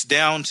it's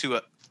down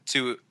to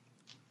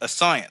a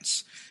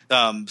science.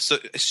 So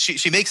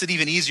she makes it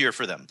even easier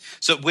for them.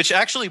 So which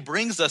actually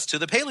brings us to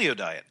the paleo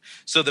diet.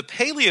 So the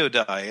paleo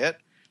diet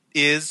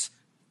is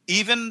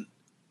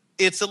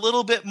it's a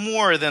little bit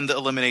more than the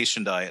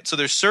elimination diet. So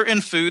there's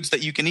certain foods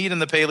that you can eat in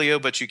the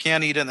paleo, but you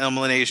can't eat in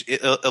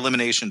the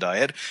elimination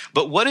diet.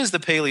 But what is the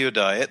paleo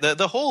diet?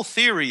 The whole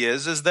theory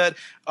is that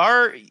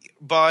our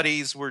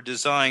bodies were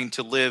designed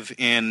to live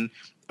in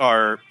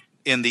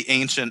the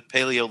ancient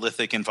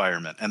Paleolithic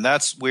environment, and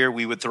that's where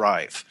we would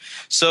thrive.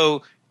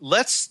 So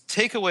let's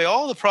take away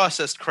all the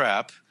processed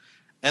crap,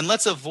 and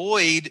let's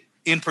avoid,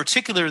 in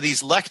particular,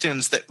 these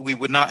lectins that we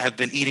would not have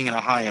been eating in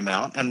a high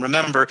amount. And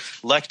remember,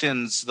 the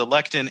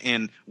lectin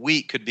in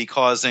wheat could be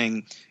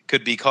causing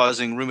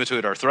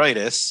rheumatoid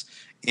arthritis,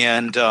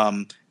 and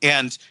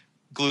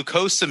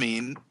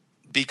glucosamine,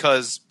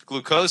 because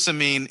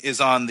glucosamine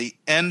is on the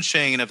end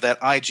chain of that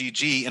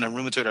IgG in a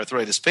rheumatoid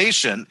arthritis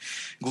patient,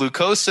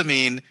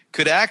 glucosamine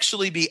could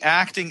actually be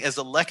acting as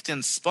a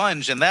lectin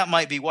sponge, and that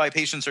might be why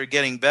patients are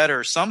getting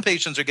better. Some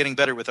patients are getting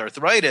better with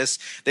arthritis.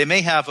 They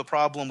may have a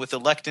problem with the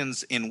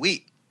lectins in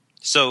wheat.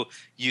 So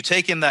you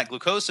take in that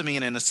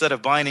glucosamine, and instead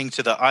of binding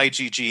to the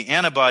IgG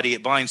antibody,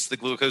 it binds to the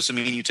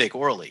glucosamine you take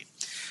orally.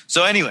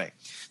 So anyway,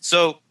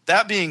 so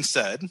that being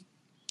said,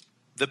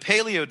 the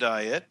paleo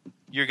diet,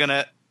 you're going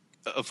to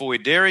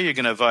avoid dairy, you're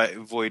going to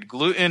avoid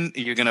gluten,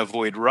 you're going to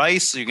avoid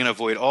rice, you're going to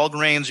avoid all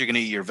grains, you're going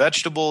to eat your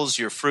vegetables,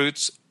 your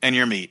fruits, and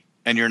your meat,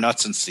 and your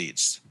nuts and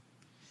seeds.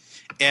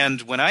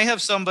 And when I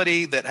have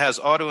somebody that has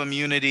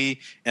autoimmunity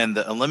and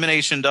the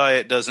elimination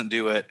diet doesn't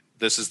do it,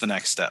 this is the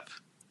next step.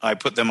 I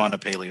put them on a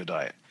paleo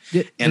diet.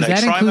 And does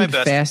that include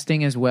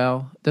fasting as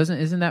well?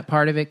 Isn't that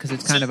part of it? Because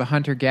it's kind of a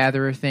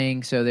hunter-gatherer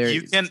thing. So there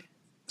you can.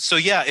 So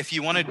yeah, if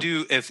you want to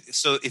do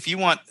if you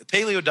want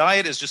paleo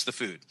diet is just the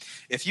food.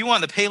 If you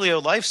want the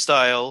paleo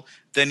lifestyle,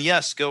 then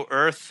yes, go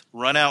earth,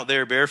 run out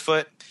there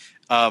barefoot.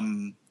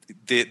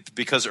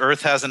 Because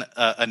earth has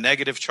a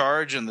negative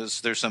charge, and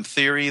there's some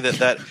theory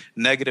that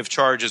negative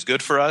charge is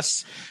good for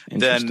us.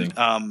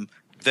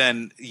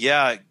 Then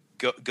yeah,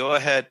 go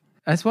ahead.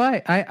 That's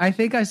why I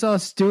think I saw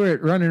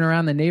Stuart running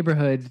around the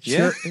neighborhood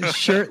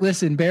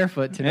shirtless and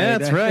barefoot tonight. Yeah,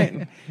 that's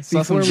right.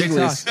 Before we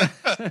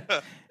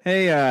talk.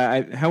 Hey,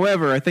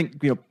 however, I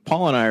think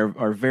Paul and I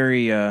are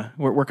very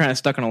we're kind of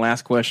stuck on a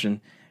last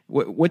question.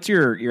 What's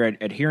your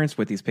adherence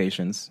with these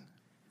patients?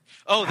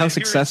 Oh, how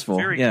successful?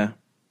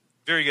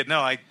 Very good. No,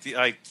 I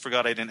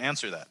forgot I didn't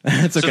answer that.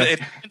 That's okay.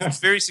 So it's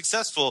very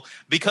successful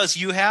because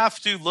you have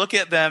to look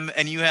at them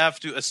and you have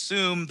to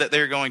assume that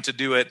they're going to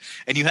do it,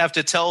 and you have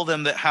to tell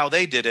them that how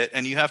they did it,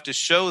 and you have to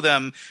show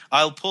them.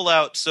 I'll pull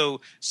out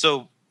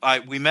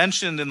we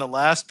mentioned in the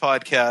last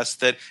podcast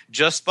that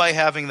just by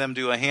having them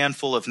do a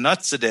handful of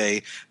nuts a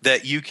day,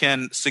 that you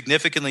can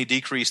significantly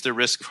decrease their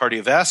risk of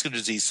cardiovascular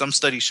disease. Some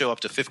studies show up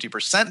to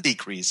 50%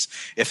 decrease.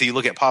 If you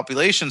look at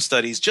population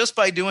studies, just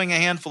by doing a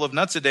handful of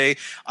nuts a day,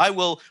 I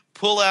will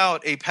pull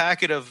out a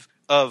packet of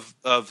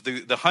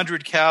the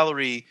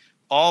 100-calorie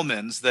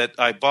almonds that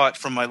I bought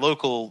from my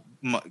local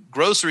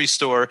grocery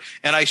store,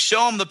 and I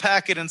show them the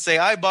packet and say,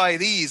 I buy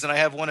these and I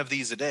have one of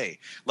these a day.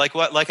 Like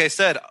I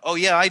said, oh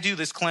yeah, I do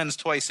this cleanse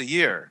twice a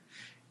year.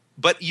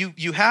 But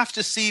you have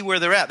to see where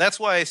they're at. That's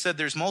why I said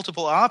there's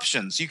multiple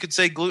options. You could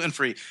say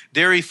gluten-free,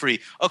 dairy-free.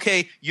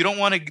 Okay, you don't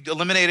want to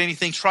eliminate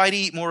anything. Try to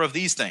eat more of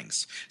these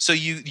things. So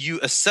you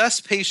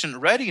assess patient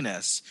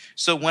readiness.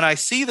 So when I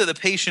see that the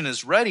patient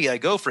is ready, I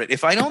go for it.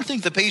 If I don't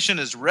think the patient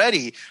is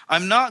ready,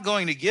 I'm not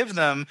going to give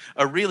them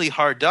a really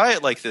hard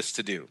diet like this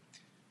to do.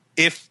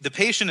 If the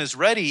patient is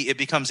ready, it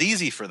becomes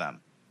easy for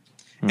them.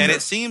 Mm-hmm. And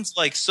it seems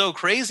like so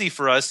crazy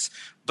for us,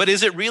 but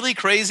is it really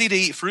crazy to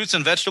eat fruits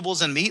and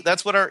vegetables and meat?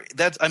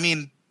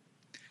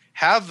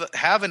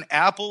 Have an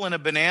apple and a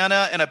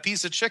banana and a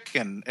piece of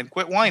chicken and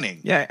quit whining.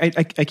 Yeah,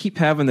 I keep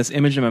having this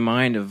image in my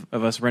mind of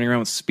us running around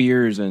with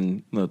spears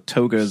and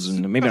togas,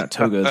 and maybe not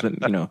togas,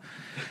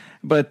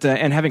 but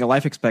and having a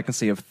life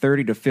expectancy of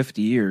 30 to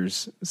 50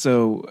 years.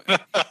 So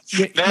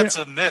that's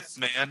a myth,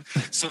 man.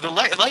 So the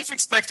life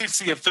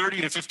expectancy of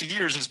 30 to 50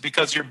 years is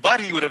because your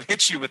buddy would have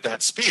hit you with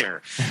that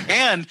spear.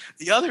 And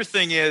the other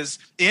thing is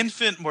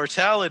infant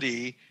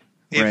mortality.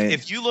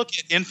 If you look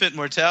at infant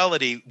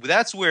mortality,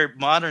 that's where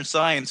modern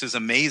science is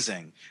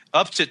amazing.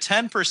 Up to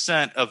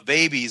 10% of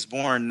babies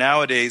born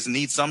nowadays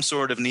need some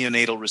sort of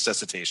neonatal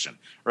resuscitation,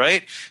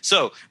 right?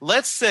 So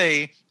let's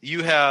say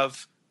you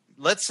have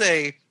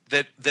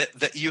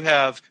that you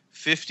have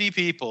 50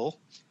 people,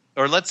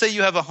 or let's say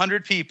you have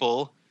 100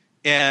 people,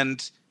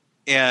 and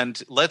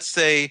let's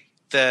say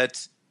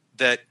that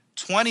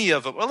 20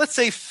 of them, or let's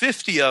say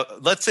 50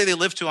 let's say they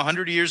live to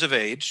 100 years of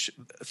age,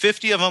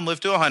 50 of them live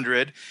to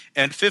 100,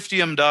 and 50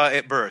 of them die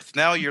at birth.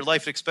 Now your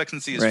life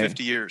expectancy is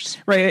 50 years.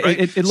 Right.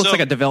 It looks like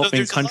a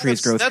developing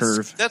country's growth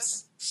curve.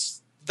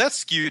 That's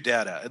skewed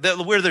data.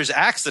 Where there's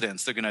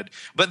accidents, they're gonna.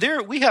 But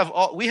we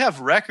have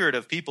record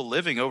of people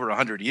living over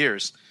 100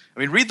 years. I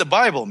mean, read the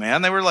Bible,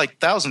 man. They were like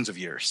thousands of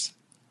years.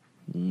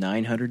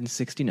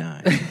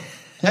 969.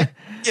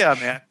 Yeah,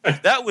 man.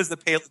 That was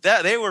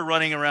that they were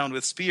running around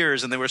with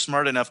spears, and they were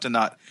smart enough to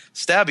not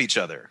stab each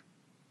other.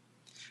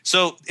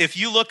 So if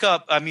you look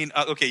up,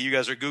 okay, you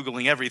guys are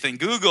Googling everything.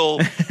 Google,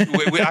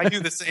 I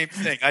do the same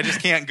thing. I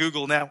just can't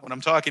Google now when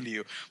I'm talking to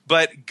you.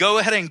 But go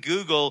ahead and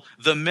Google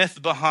the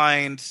myth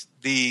behind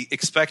the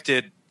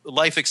expected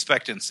life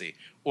expectancy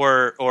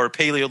or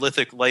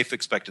Paleolithic life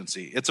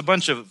expectancy. It's a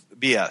bunch of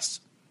BS.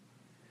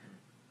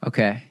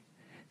 Okay.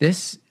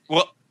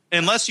 Well,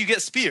 unless you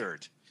get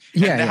speared.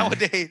 Yeah. And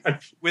nowadays,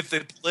 with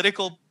the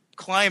political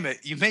climate,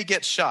 you may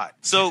get shot.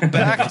 So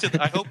back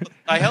to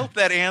I hope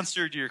that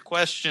answered your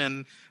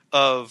question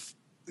of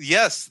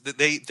yes,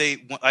 that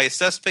I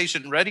assess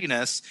patient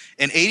readiness,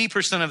 and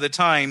 80% of the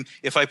time,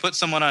 if I put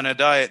someone on a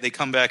diet, they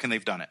come back and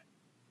they've done it.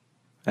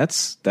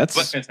 That's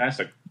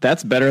fantastic.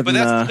 That's better than. But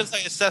that's because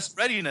I assess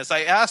readiness.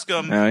 I ask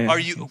them, What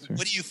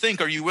do you think?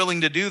 Are you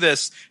willing to do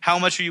this? How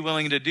much are you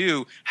willing to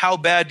do? How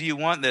bad do you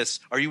want this?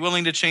 Are you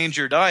willing to change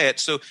your diet?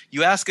 So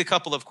you ask a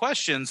couple of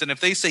questions, and if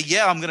they say,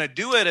 yeah, I'm going to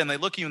do it, and they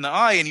look you in the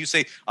eye, and you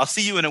say, I'll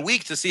see you in a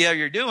week to see how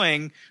you're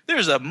doing,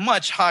 there's a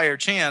much higher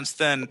chance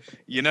than,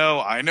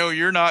 I know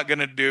you're not going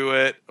to do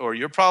it, or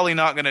you're probably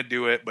not going to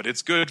do it, but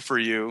it's good for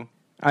you.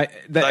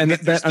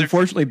 That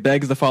unfortunately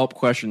begs the follow-up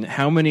question: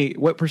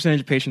 what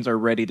percentage of patients are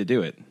ready to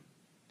do it?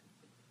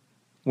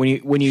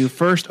 When you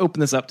first open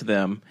this up to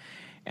them,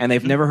 and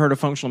they've never heard of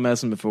functional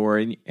medicine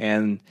before,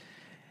 and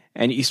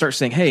you start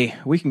saying, "Hey,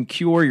 we can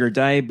cure your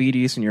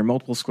diabetes and your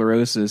multiple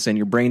sclerosis and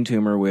your brain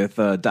tumor with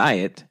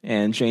diet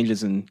and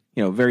changes in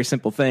very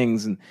simple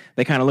things," and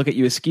they kind of look at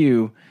you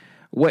askew.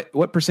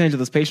 What percentage of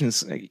those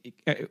patients?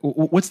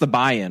 What's the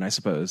buy-in, I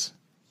suppose?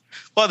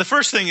 Well, the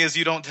first thing is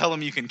you don't tell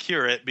them you can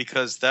cure it,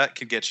 because that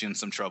could get you in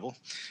some trouble.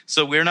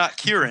 So we're not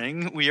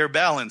curing, we are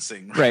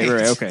balancing. Right.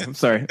 Okay. I'm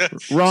sorry.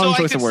 Wrong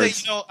choice of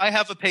words. Say, I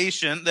have a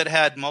patient that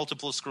had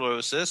multiple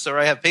sclerosis, or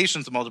I have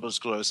patients with multiple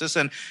sclerosis,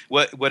 and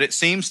what it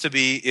seems to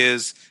be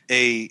is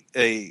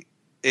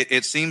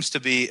it seems to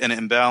be an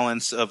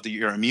imbalance of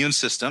your immune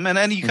system, and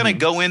then you kind of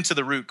go into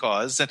the root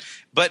cause.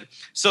 But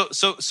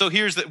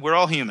here's that we're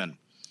all human,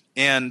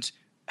 and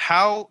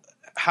how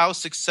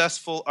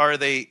successful are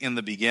they in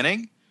the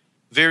beginning?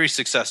 Very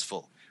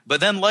successful.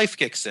 But then life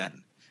kicks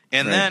in.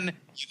 And then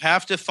you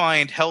have to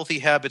find healthy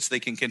habits they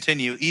can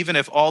continue, even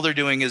if all they're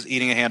doing is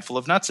eating a handful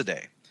of nuts a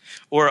day.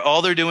 Or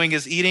all they're doing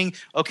is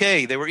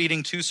they were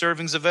eating 2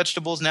 servings of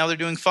vegetables, now they're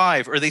doing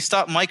 5. Or they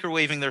stopped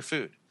microwaving their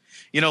food.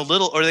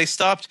 Or they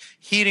stopped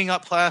heating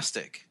up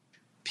plastic.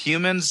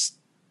 Humans,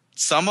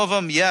 some of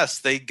them, yes,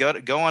 they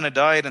go on a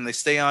diet and they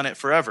stay on it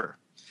forever.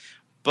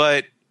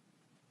 But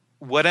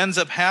what ends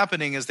up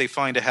happening is they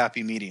find a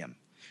happy medium.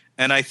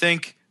 And I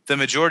think the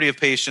majority of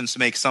patients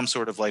make some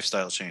sort of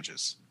lifestyle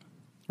changes.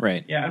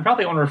 Right. Yeah, and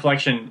probably on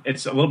reflection,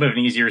 it's a little bit of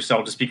an easier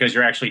sell just because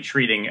you're actually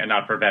treating and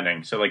not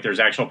preventing. So there's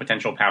actual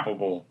potential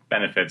palpable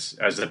benefits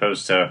as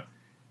opposed to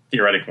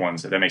theoretic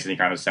ones, if that makes any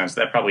kind of sense.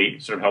 That probably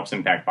sort of helps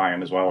impact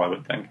buy-in as well, I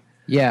would think.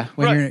 Yeah,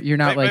 when you're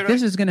not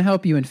this is going to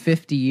help you in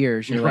 50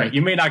 years. You're right.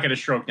 You may not get a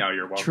stroke now.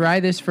 You're welcome. Try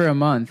this for a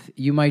month.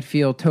 You might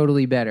feel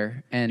totally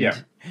better. And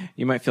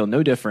you might feel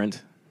no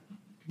different,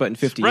 but in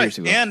 50 years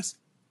you will.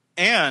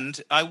 And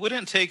I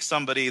wouldn't take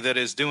somebody that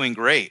is doing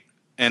great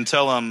and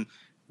tell them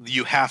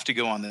you have to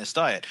go on this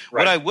diet.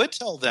 Right. What I would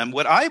tell them,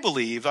 what I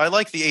believe, I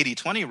like the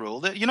 80-20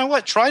 rule,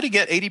 that, try to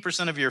get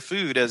 80% of your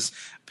food as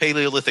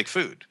Paleolithic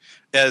food.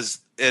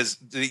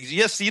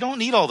 Yes, you don't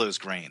need all those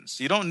grains.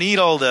 You don't need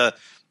all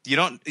you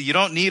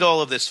don't need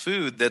all of this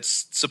food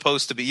that's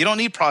supposed to be. You don't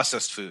need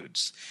processed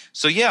foods.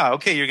 So you're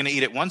going to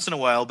eat it once in a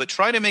while, but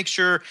try to make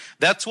sure.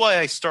 That's why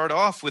I start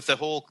off with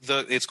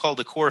it's called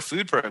the core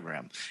food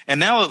program. And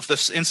now at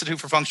the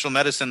Institute for Functional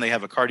Medicine, they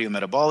have a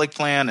cardiometabolic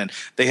plan, and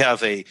they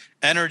have a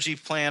energy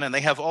plan, and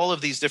they have all of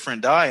these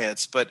different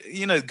diets. But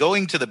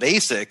going to the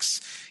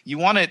basics, you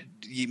want to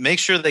make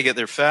sure they get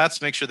their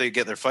fats, make sure they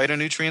get their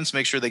phytonutrients,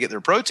 make sure they get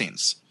their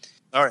proteins.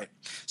 All right.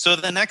 So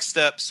the next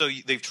step,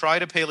 they've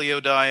tried a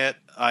paleo diet.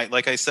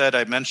 Like I said,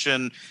 I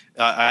mentioned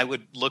I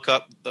would look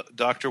up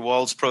Dr.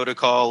 Wald's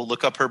protocol,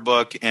 look up her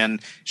book, and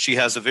she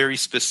has a very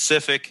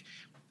specific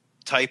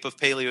type of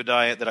paleo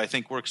diet that I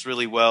think works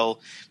really well.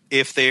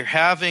 If they're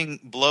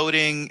having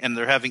bloating and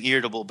they're having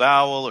irritable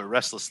bowel or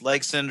restless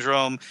leg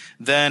syndrome,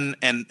 then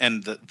and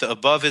the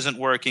above isn't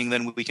working,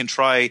 then we can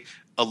try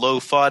a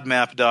low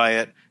FODMAP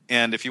diet.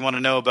 And if you want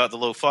to know about the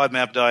low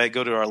FODMAP diet,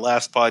 go to our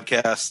last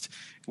podcast.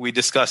 We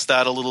discussed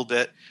that a little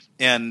bit,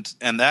 and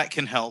that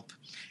can help.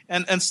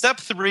 And step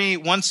 3,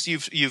 once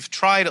you've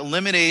tried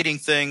eliminating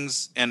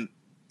things, and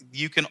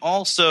you can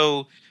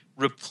also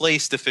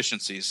replace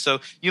deficiencies. So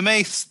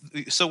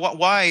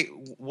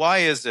why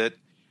is it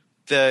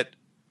that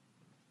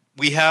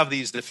we have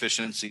these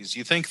deficiencies?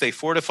 You think they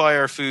fortify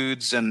our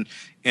foods, and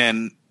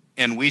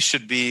we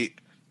should be,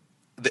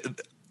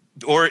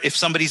 or if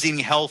somebody's eating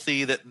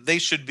healthy, that they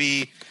should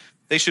be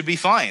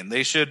fine.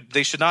 They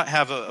should not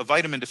have a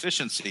vitamin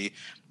deficiency.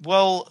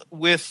 Well,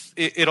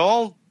 it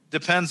all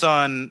depends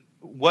on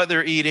what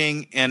they're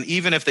eating, and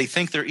even if they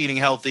think they're eating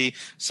healthy,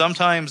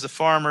 sometimes the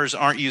farmers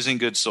aren't using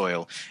good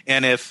soil.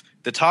 And if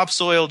the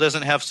topsoil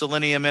doesn't have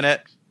selenium in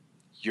it,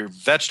 your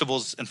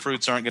vegetables and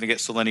fruits aren't going to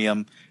get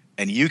selenium,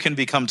 and you can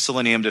become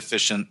selenium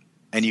deficient,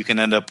 and you can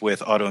end up with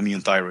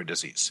autoimmune thyroid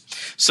disease.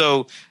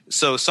 So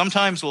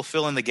sometimes we'll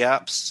fill in the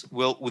gaps.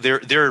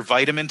 There are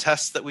vitamin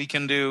tests that we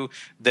can do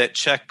that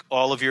check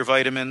all of your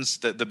vitamins.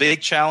 The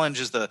big challenge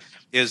is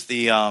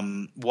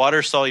the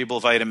water soluble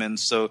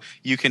vitamins. So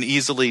you can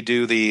easily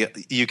do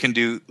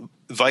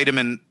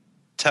vitamin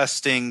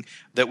testing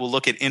that will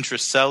look at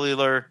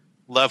intracellular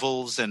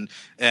levels, and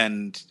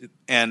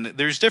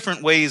there's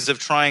different ways of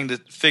trying to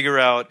figure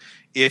out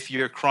if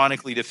you're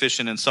chronically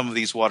deficient in some of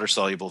these water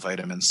soluble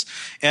vitamins.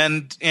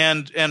 And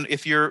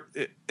if you're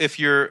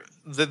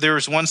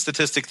there's one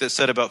statistic that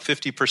said about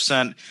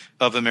 50%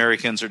 of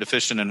Americans are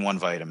deficient in one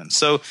vitamin.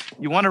 So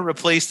you want to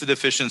replace the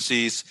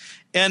deficiencies,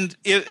 And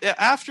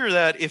after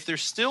that, if they're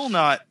still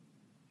not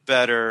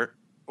better,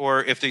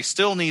 or if they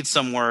still need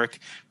some work,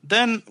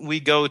 then we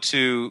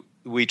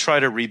try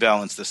to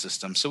rebalance the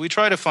system. So we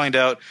try to find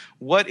out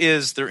what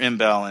is their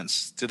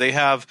imbalance. Do they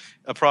have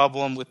a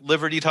problem with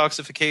liver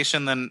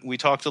detoxification? Then we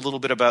talked a little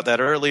bit about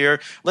that earlier.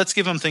 Let's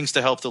give them things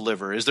to help the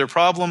liver. Is their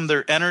problem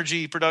their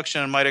energy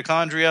production and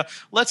mitochondria?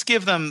 Let's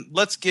give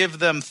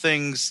them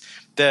things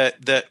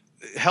that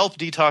help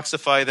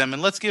detoxify them,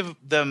 and let's give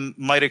them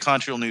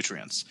mitochondrial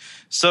nutrients.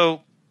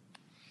 So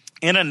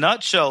in a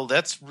nutshell,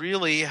 that's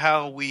really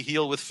how we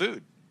heal with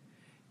food.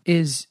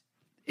 Is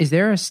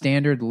there a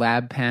standard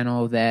lab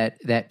panel that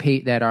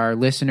our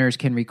listeners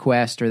can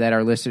request, or that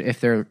our if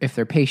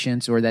they're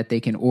patients, or that they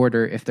can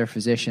order if they're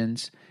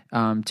physicians,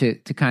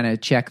 to kind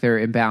of check their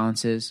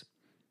imbalances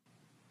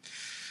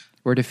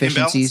or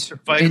deficiencies?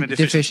 Vitamin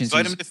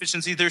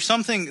deficiency. There's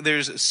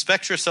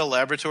SpectraCell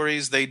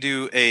Laboratories. They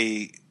do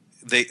a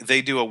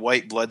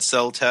white blood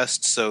cell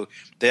test, so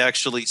they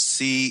actually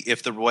see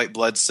if the white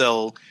blood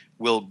cell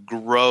will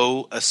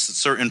grow a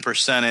certain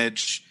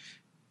percentage,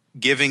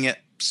 giving it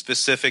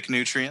specific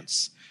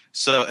nutrients.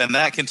 So, and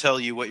that can tell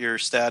you what your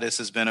status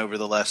has been over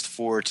the last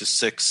 4 to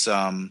 6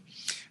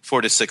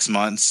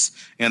 months.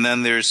 And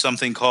then there's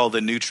something called the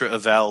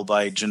Nutra-Eval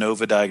by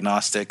Genova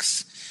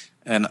Diagnostics.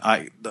 And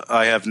I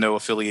have no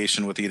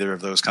affiliation with either of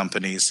those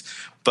companies,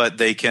 but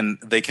they can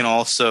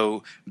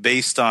also,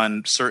 based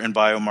on certain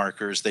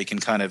biomarkers, they can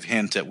kind of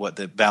hint at what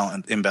the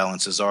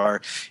imbalances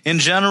are. In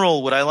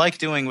general, what I like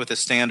doing with a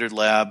standard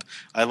lab,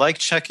 I like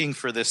checking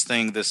for this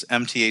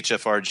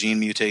MTHFR gene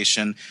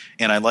mutation,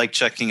 and I like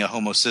checking a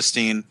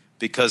homocysteine,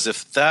 because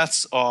if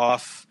that's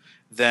off,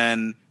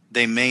 then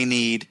they may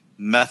need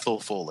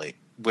methylfolate,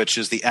 which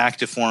is the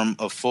active form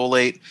of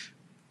folate.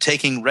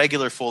 Taking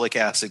regular folic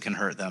acid can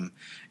hurt them.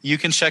 You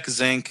can check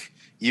zinc.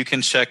 You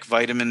can check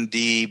vitamin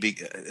D,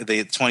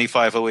 the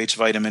 25-OH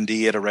vitamin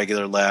D at a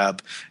regular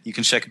lab. You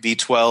can check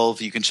B12.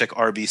 You can check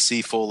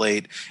RBC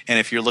folate. And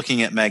if you're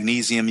looking at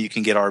magnesium, you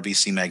can get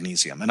RBC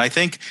magnesium. And I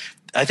think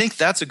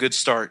that's a good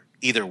start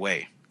either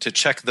way, to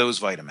check those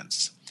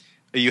vitamins.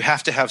 You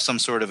have to have some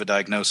sort of a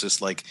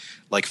diagnosis like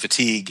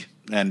fatigue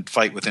and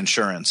fight with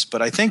insurance.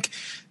 But I think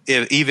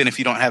even if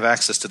you don't have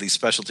access to these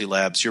specialty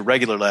labs, your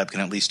regular lab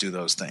can at least do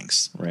those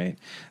things. Right.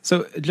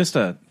 So just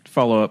a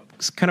follow-up,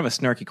 kind of a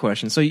snarky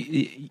question. So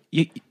you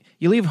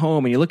leave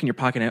home and you look in your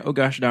pocket and, oh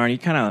gosh darn,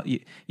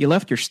 you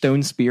left your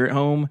stone spear at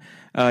home.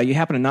 You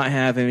happen to not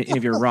have any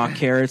of your raw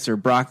carrots or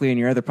broccoli in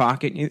your other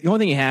pocket. The only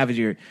thing you have is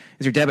your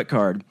debit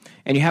card.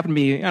 And you happen to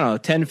be,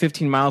 10,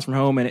 15 miles from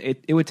home, and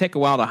it would take a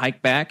while to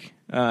hike back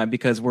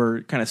because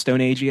we're kind of stone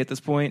agey at this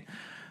point.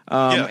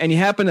 And you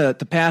happen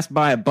to pass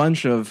by a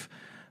bunch of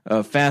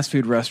fast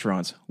food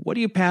restaurants. What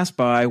do you pass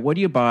by? What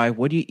do you buy?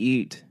 What do you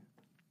eat?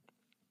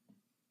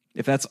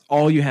 If that's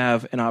all you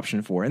have an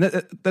option for. And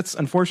that's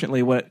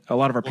unfortunately what a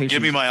lot of our patients...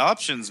 Give me my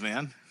options,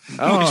 man.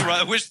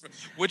 Oh.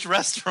 Which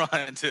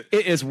restaurant?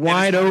 It is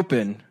wide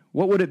open.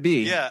 What would it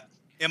be? Yeah.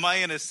 Am I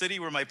in a city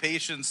where my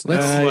patients know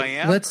who I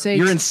am? Let's say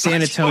you're in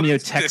San Antonio,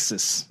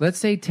 Texas. Let's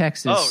say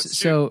Texas. Oh,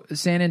 so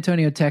San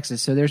Antonio,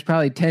 Texas. So there's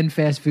probably 10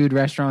 fast food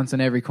restaurants on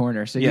every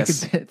corner. So you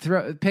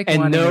could pick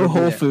one. And no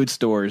Whole Food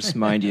stores,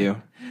 mind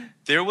you.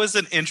 There was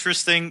an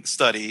interesting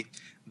study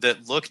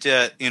that looked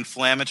at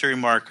inflammatory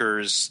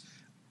markers.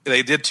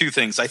 They did two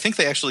things. I think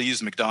they actually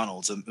used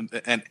McDonald's,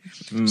 and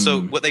so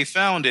what they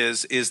found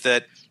is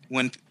that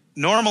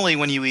normally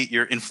when you eat,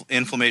 your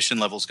inflammation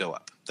levels go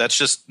up. That's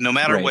just no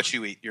matter what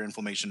you eat, your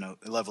inflammation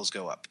levels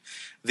go up.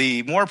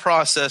 The more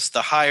processed,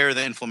 the higher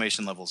the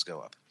inflammation levels go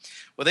up.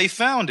 What they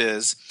found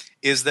is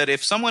that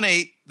if someone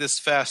ate this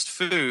fast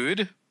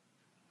food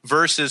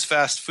versus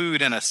fast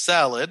food in a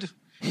salad,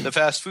 the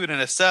fast food in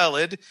a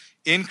salad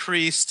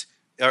increased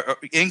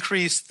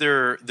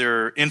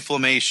their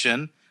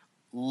inflammation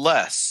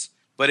less.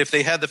 But if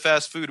they had the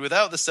fast food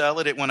without the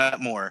salad, it went up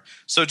more.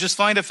 So just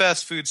find a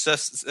fast food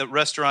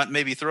restaurant,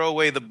 maybe throw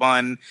away the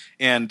bun,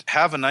 and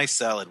have a nice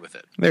salad with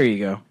it. There you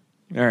go.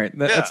 All right,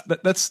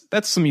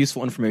 that's some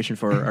useful information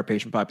for our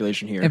patient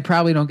population here. And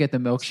probably don't get the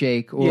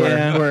milkshake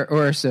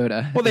or a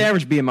soda. Well, the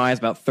average BMI is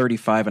about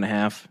 35 and a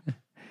half.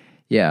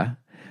 Yeah,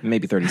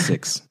 maybe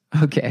 36.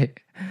 Okay.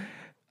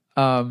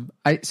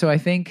 I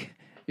think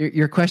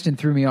your question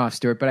threw me off,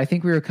 Stuart, but I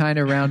think we were kind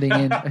of rounding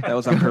in. That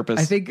was on purpose.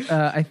 I think,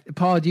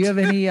 Paul, do you have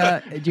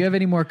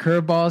any more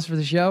curveballs for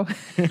the show?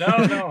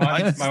 No,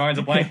 my mind's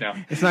a blank now.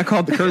 It's not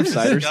called the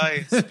Curbsiders.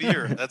 Guy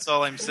spear. That's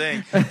all I'm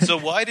saying. So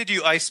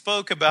I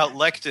spoke about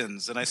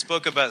lectins and I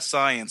spoke about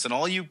science, and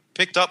all you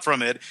picked up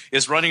from it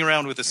is running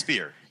around with a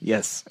spear.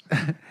 Yes.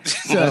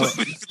 So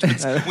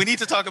we need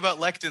to talk about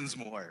lectins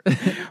more.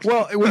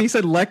 Well, when you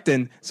said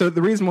lectin, so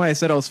the reason why I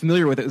said I was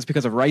familiar with it is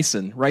because of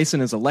ricin.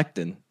 Ricin is a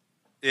lectin.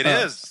 It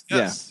is.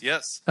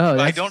 Yes. Oh,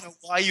 I don't know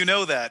why you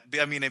know that.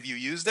 I mean, have you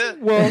used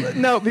it? Well,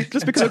 no,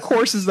 just because of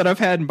courses that I've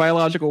had in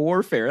biological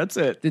warfare. That's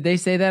it. Did they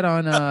say that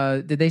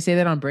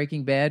on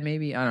Breaking Bad?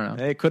 Maybe, I don't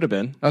know. It could have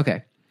been.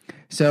 Okay,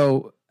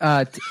 so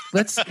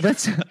let's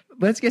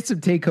let's get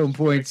some take-home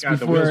points God,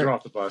 before the wheels are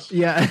off the bus.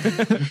 Yeah,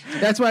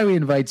 that's why we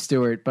invite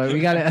Stuart. But we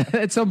gotta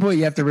at some point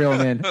you have to reel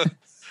him in.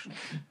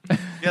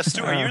 Yeah,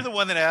 Stuart, you're the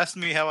one that asked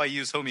me how I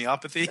use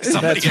homeopathy.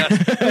 Somebody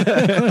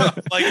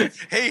asked, like,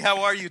 "Hey,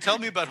 how are you? Tell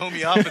me about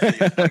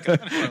homeopathy." I'm like, I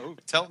don't know.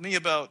 Tell me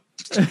about.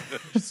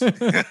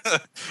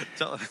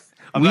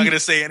 I'm not going to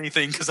say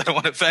anything because I don't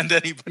want to offend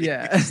anybody.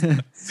 Yeah.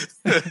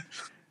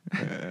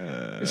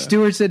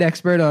 Stuart's an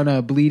expert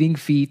on bleeding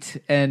feet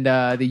and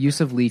the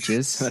use of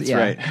leeches. That's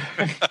right.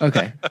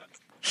 Okay. And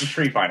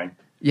tree finding.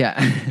 Yeah.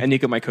 And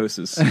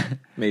onychomycosis,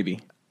 maybe.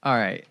 All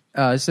right.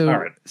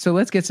 So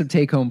let's get some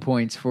take-home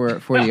points for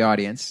the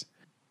audience.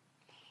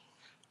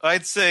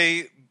 I'd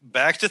say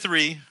back to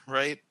 3,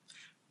 right?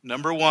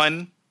 Number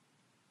 1,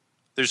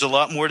 there's a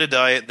lot more to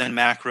diet than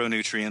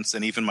macronutrients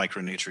and even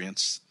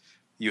micronutrients.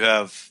 You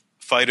have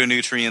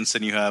phytonutrients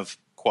and you have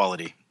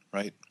quality,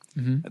 right?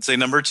 Mm-hmm. I'd say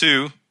number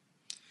 2,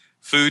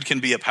 food can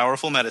be a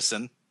powerful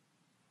medicine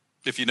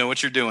if you know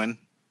what you're doing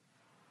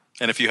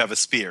and if you have a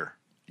spear.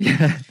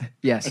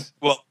 Yes.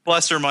 Well,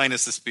 plus or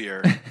minus a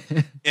spear.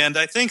 And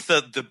I think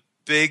that the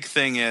big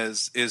thing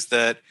is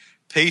that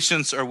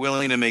patients are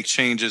willing to make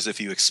changes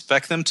if you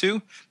expect them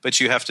to, but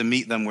you have to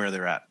meet them where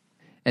they're at.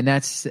 And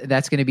that's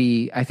going to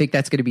be, I think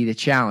that's going to be the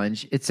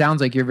challenge. It sounds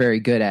like you're very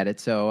good at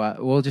it. So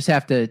we'll just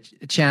have to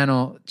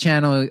channel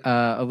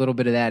a little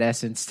bit of that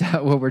essence to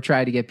what we're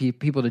trying to get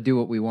people to do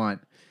what we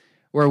want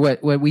or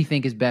what we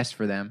think is best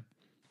for them.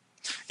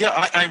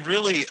 Yeah,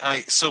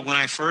 so when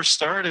I first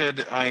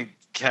started, I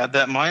had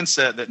that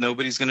mindset that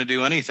nobody's going to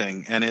do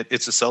anything, and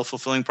it's a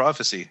self-fulfilling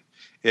prophecy.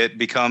 It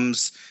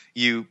becomes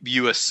you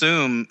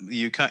assume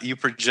you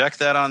project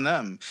that on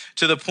them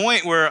to the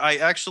point where I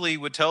actually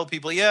would tell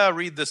people, yeah,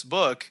 read this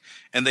book,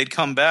 and they'd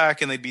come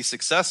back and they'd be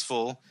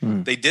successful.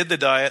 They did the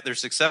diet, they're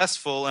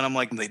successful, and I'm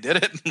like, they did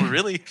it,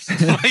 really?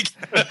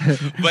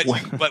 But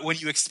when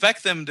you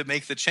expect them to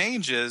make the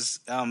changes,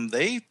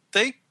 they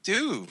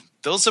do.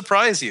 They'll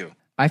surprise you.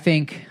 I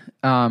think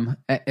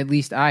at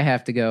least I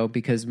have to go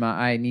because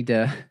I need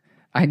to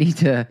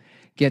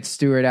get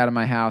Stuart out of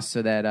my house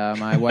so that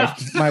my wife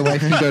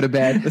can go to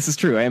bed. This is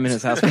true. I am in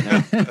his house right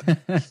now.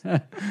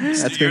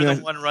 So you're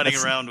the one running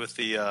around with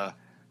the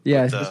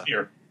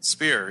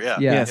spear. Yeah.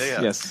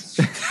 Yes.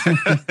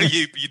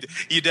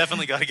 you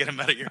definitely got to get him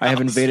out of your house. I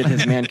have invaded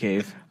his man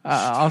cave.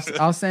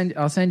 I'll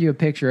send you a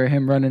picture of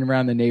him running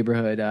around the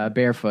neighborhood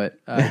barefoot.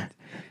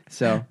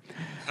 So,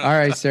 all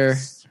right, sir.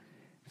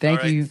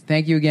 Thank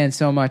you again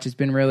so much. It's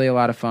been really a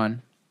lot of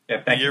fun.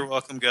 Yeah, thank you. You're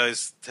welcome,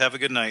 guys. Have a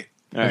good night.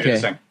 All right.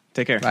 Okay.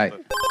 Take care. Bye.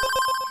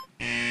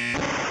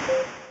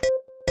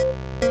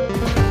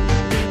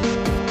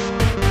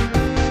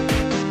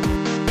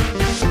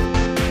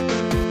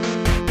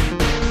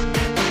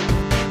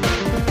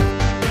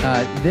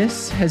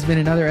 This has been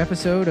another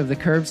episode of the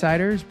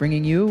Curbsiders,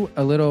 bringing you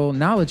a little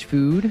knowledge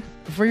food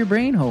for your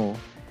brain hole.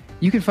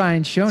 You can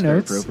find show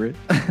notes. Very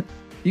appropriate.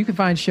 You can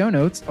find show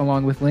notes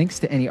along with links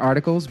to any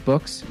articles,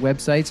 books,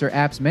 websites, or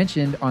apps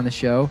mentioned on the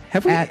show.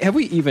 Have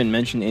we even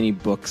mentioned any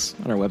books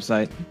on our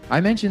website?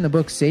 I mentioned the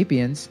book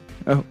Sapiens.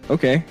 Oh,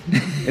 okay.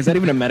 Is that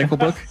even a medical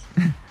book?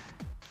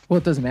 Well,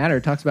 it doesn't matter.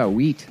 It talks about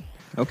wheat.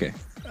 Okay.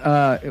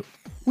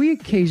 We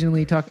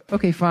occasionally talk.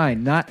 Okay,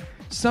 fine. Not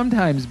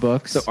sometimes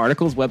books. So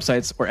articles,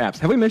 websites, or apps.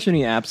 Have we mentioned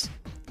any apps?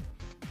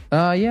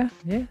 Yeah.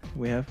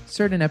 We have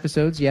Certain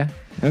episodes, yeah.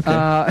 Okay.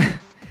 Are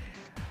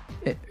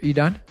you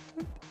done?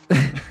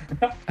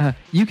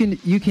 You can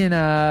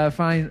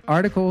find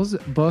articles,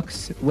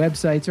 books,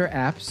 websites, or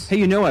apps.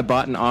 Hey, I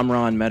bought an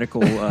Omron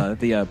Medical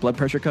the blood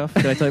pressure cuff.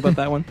 Did I tell you about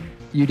that one?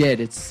 You did.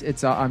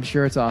 It's. I'm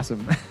sure it's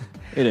awesome.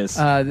 It is.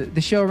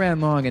 The show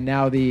ran long, and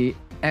now the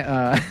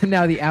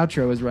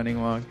outro is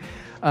running long.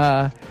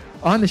 On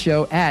the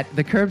show at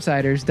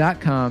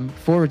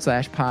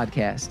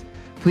thecurbsiders.com/podcast.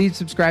 Please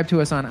subscribe to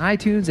us on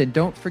iTunes and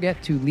don't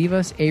forget to leave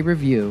us a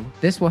review.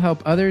 This will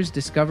help others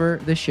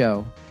discover the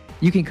show.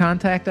 You can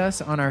contact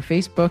us on our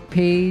Facebook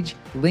page,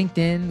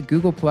 LinkedIn,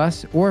 Google+,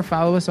 or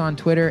follow us on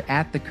Twitter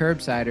at The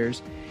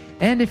Curbsiders.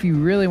 And if you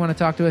really want to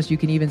talk to us, you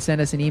can even send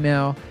us an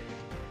email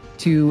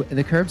to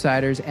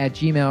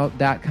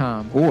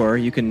thecurbsiders@gmail.com. Or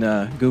you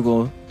can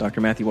Google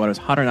Dr. Matthew Watto's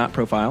Hot or Not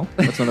profile.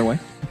 That's another way.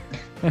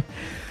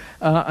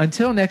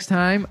 Until next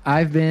time,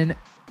 I've been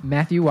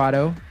Matthew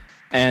Watto.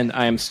 And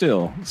I am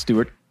still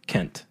Stuart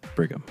Kent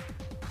Brigham.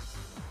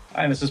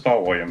 Hi, this is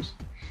Paul Williams.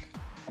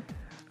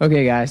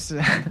 Okay, guys,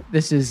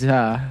 this has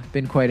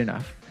been quite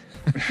enough.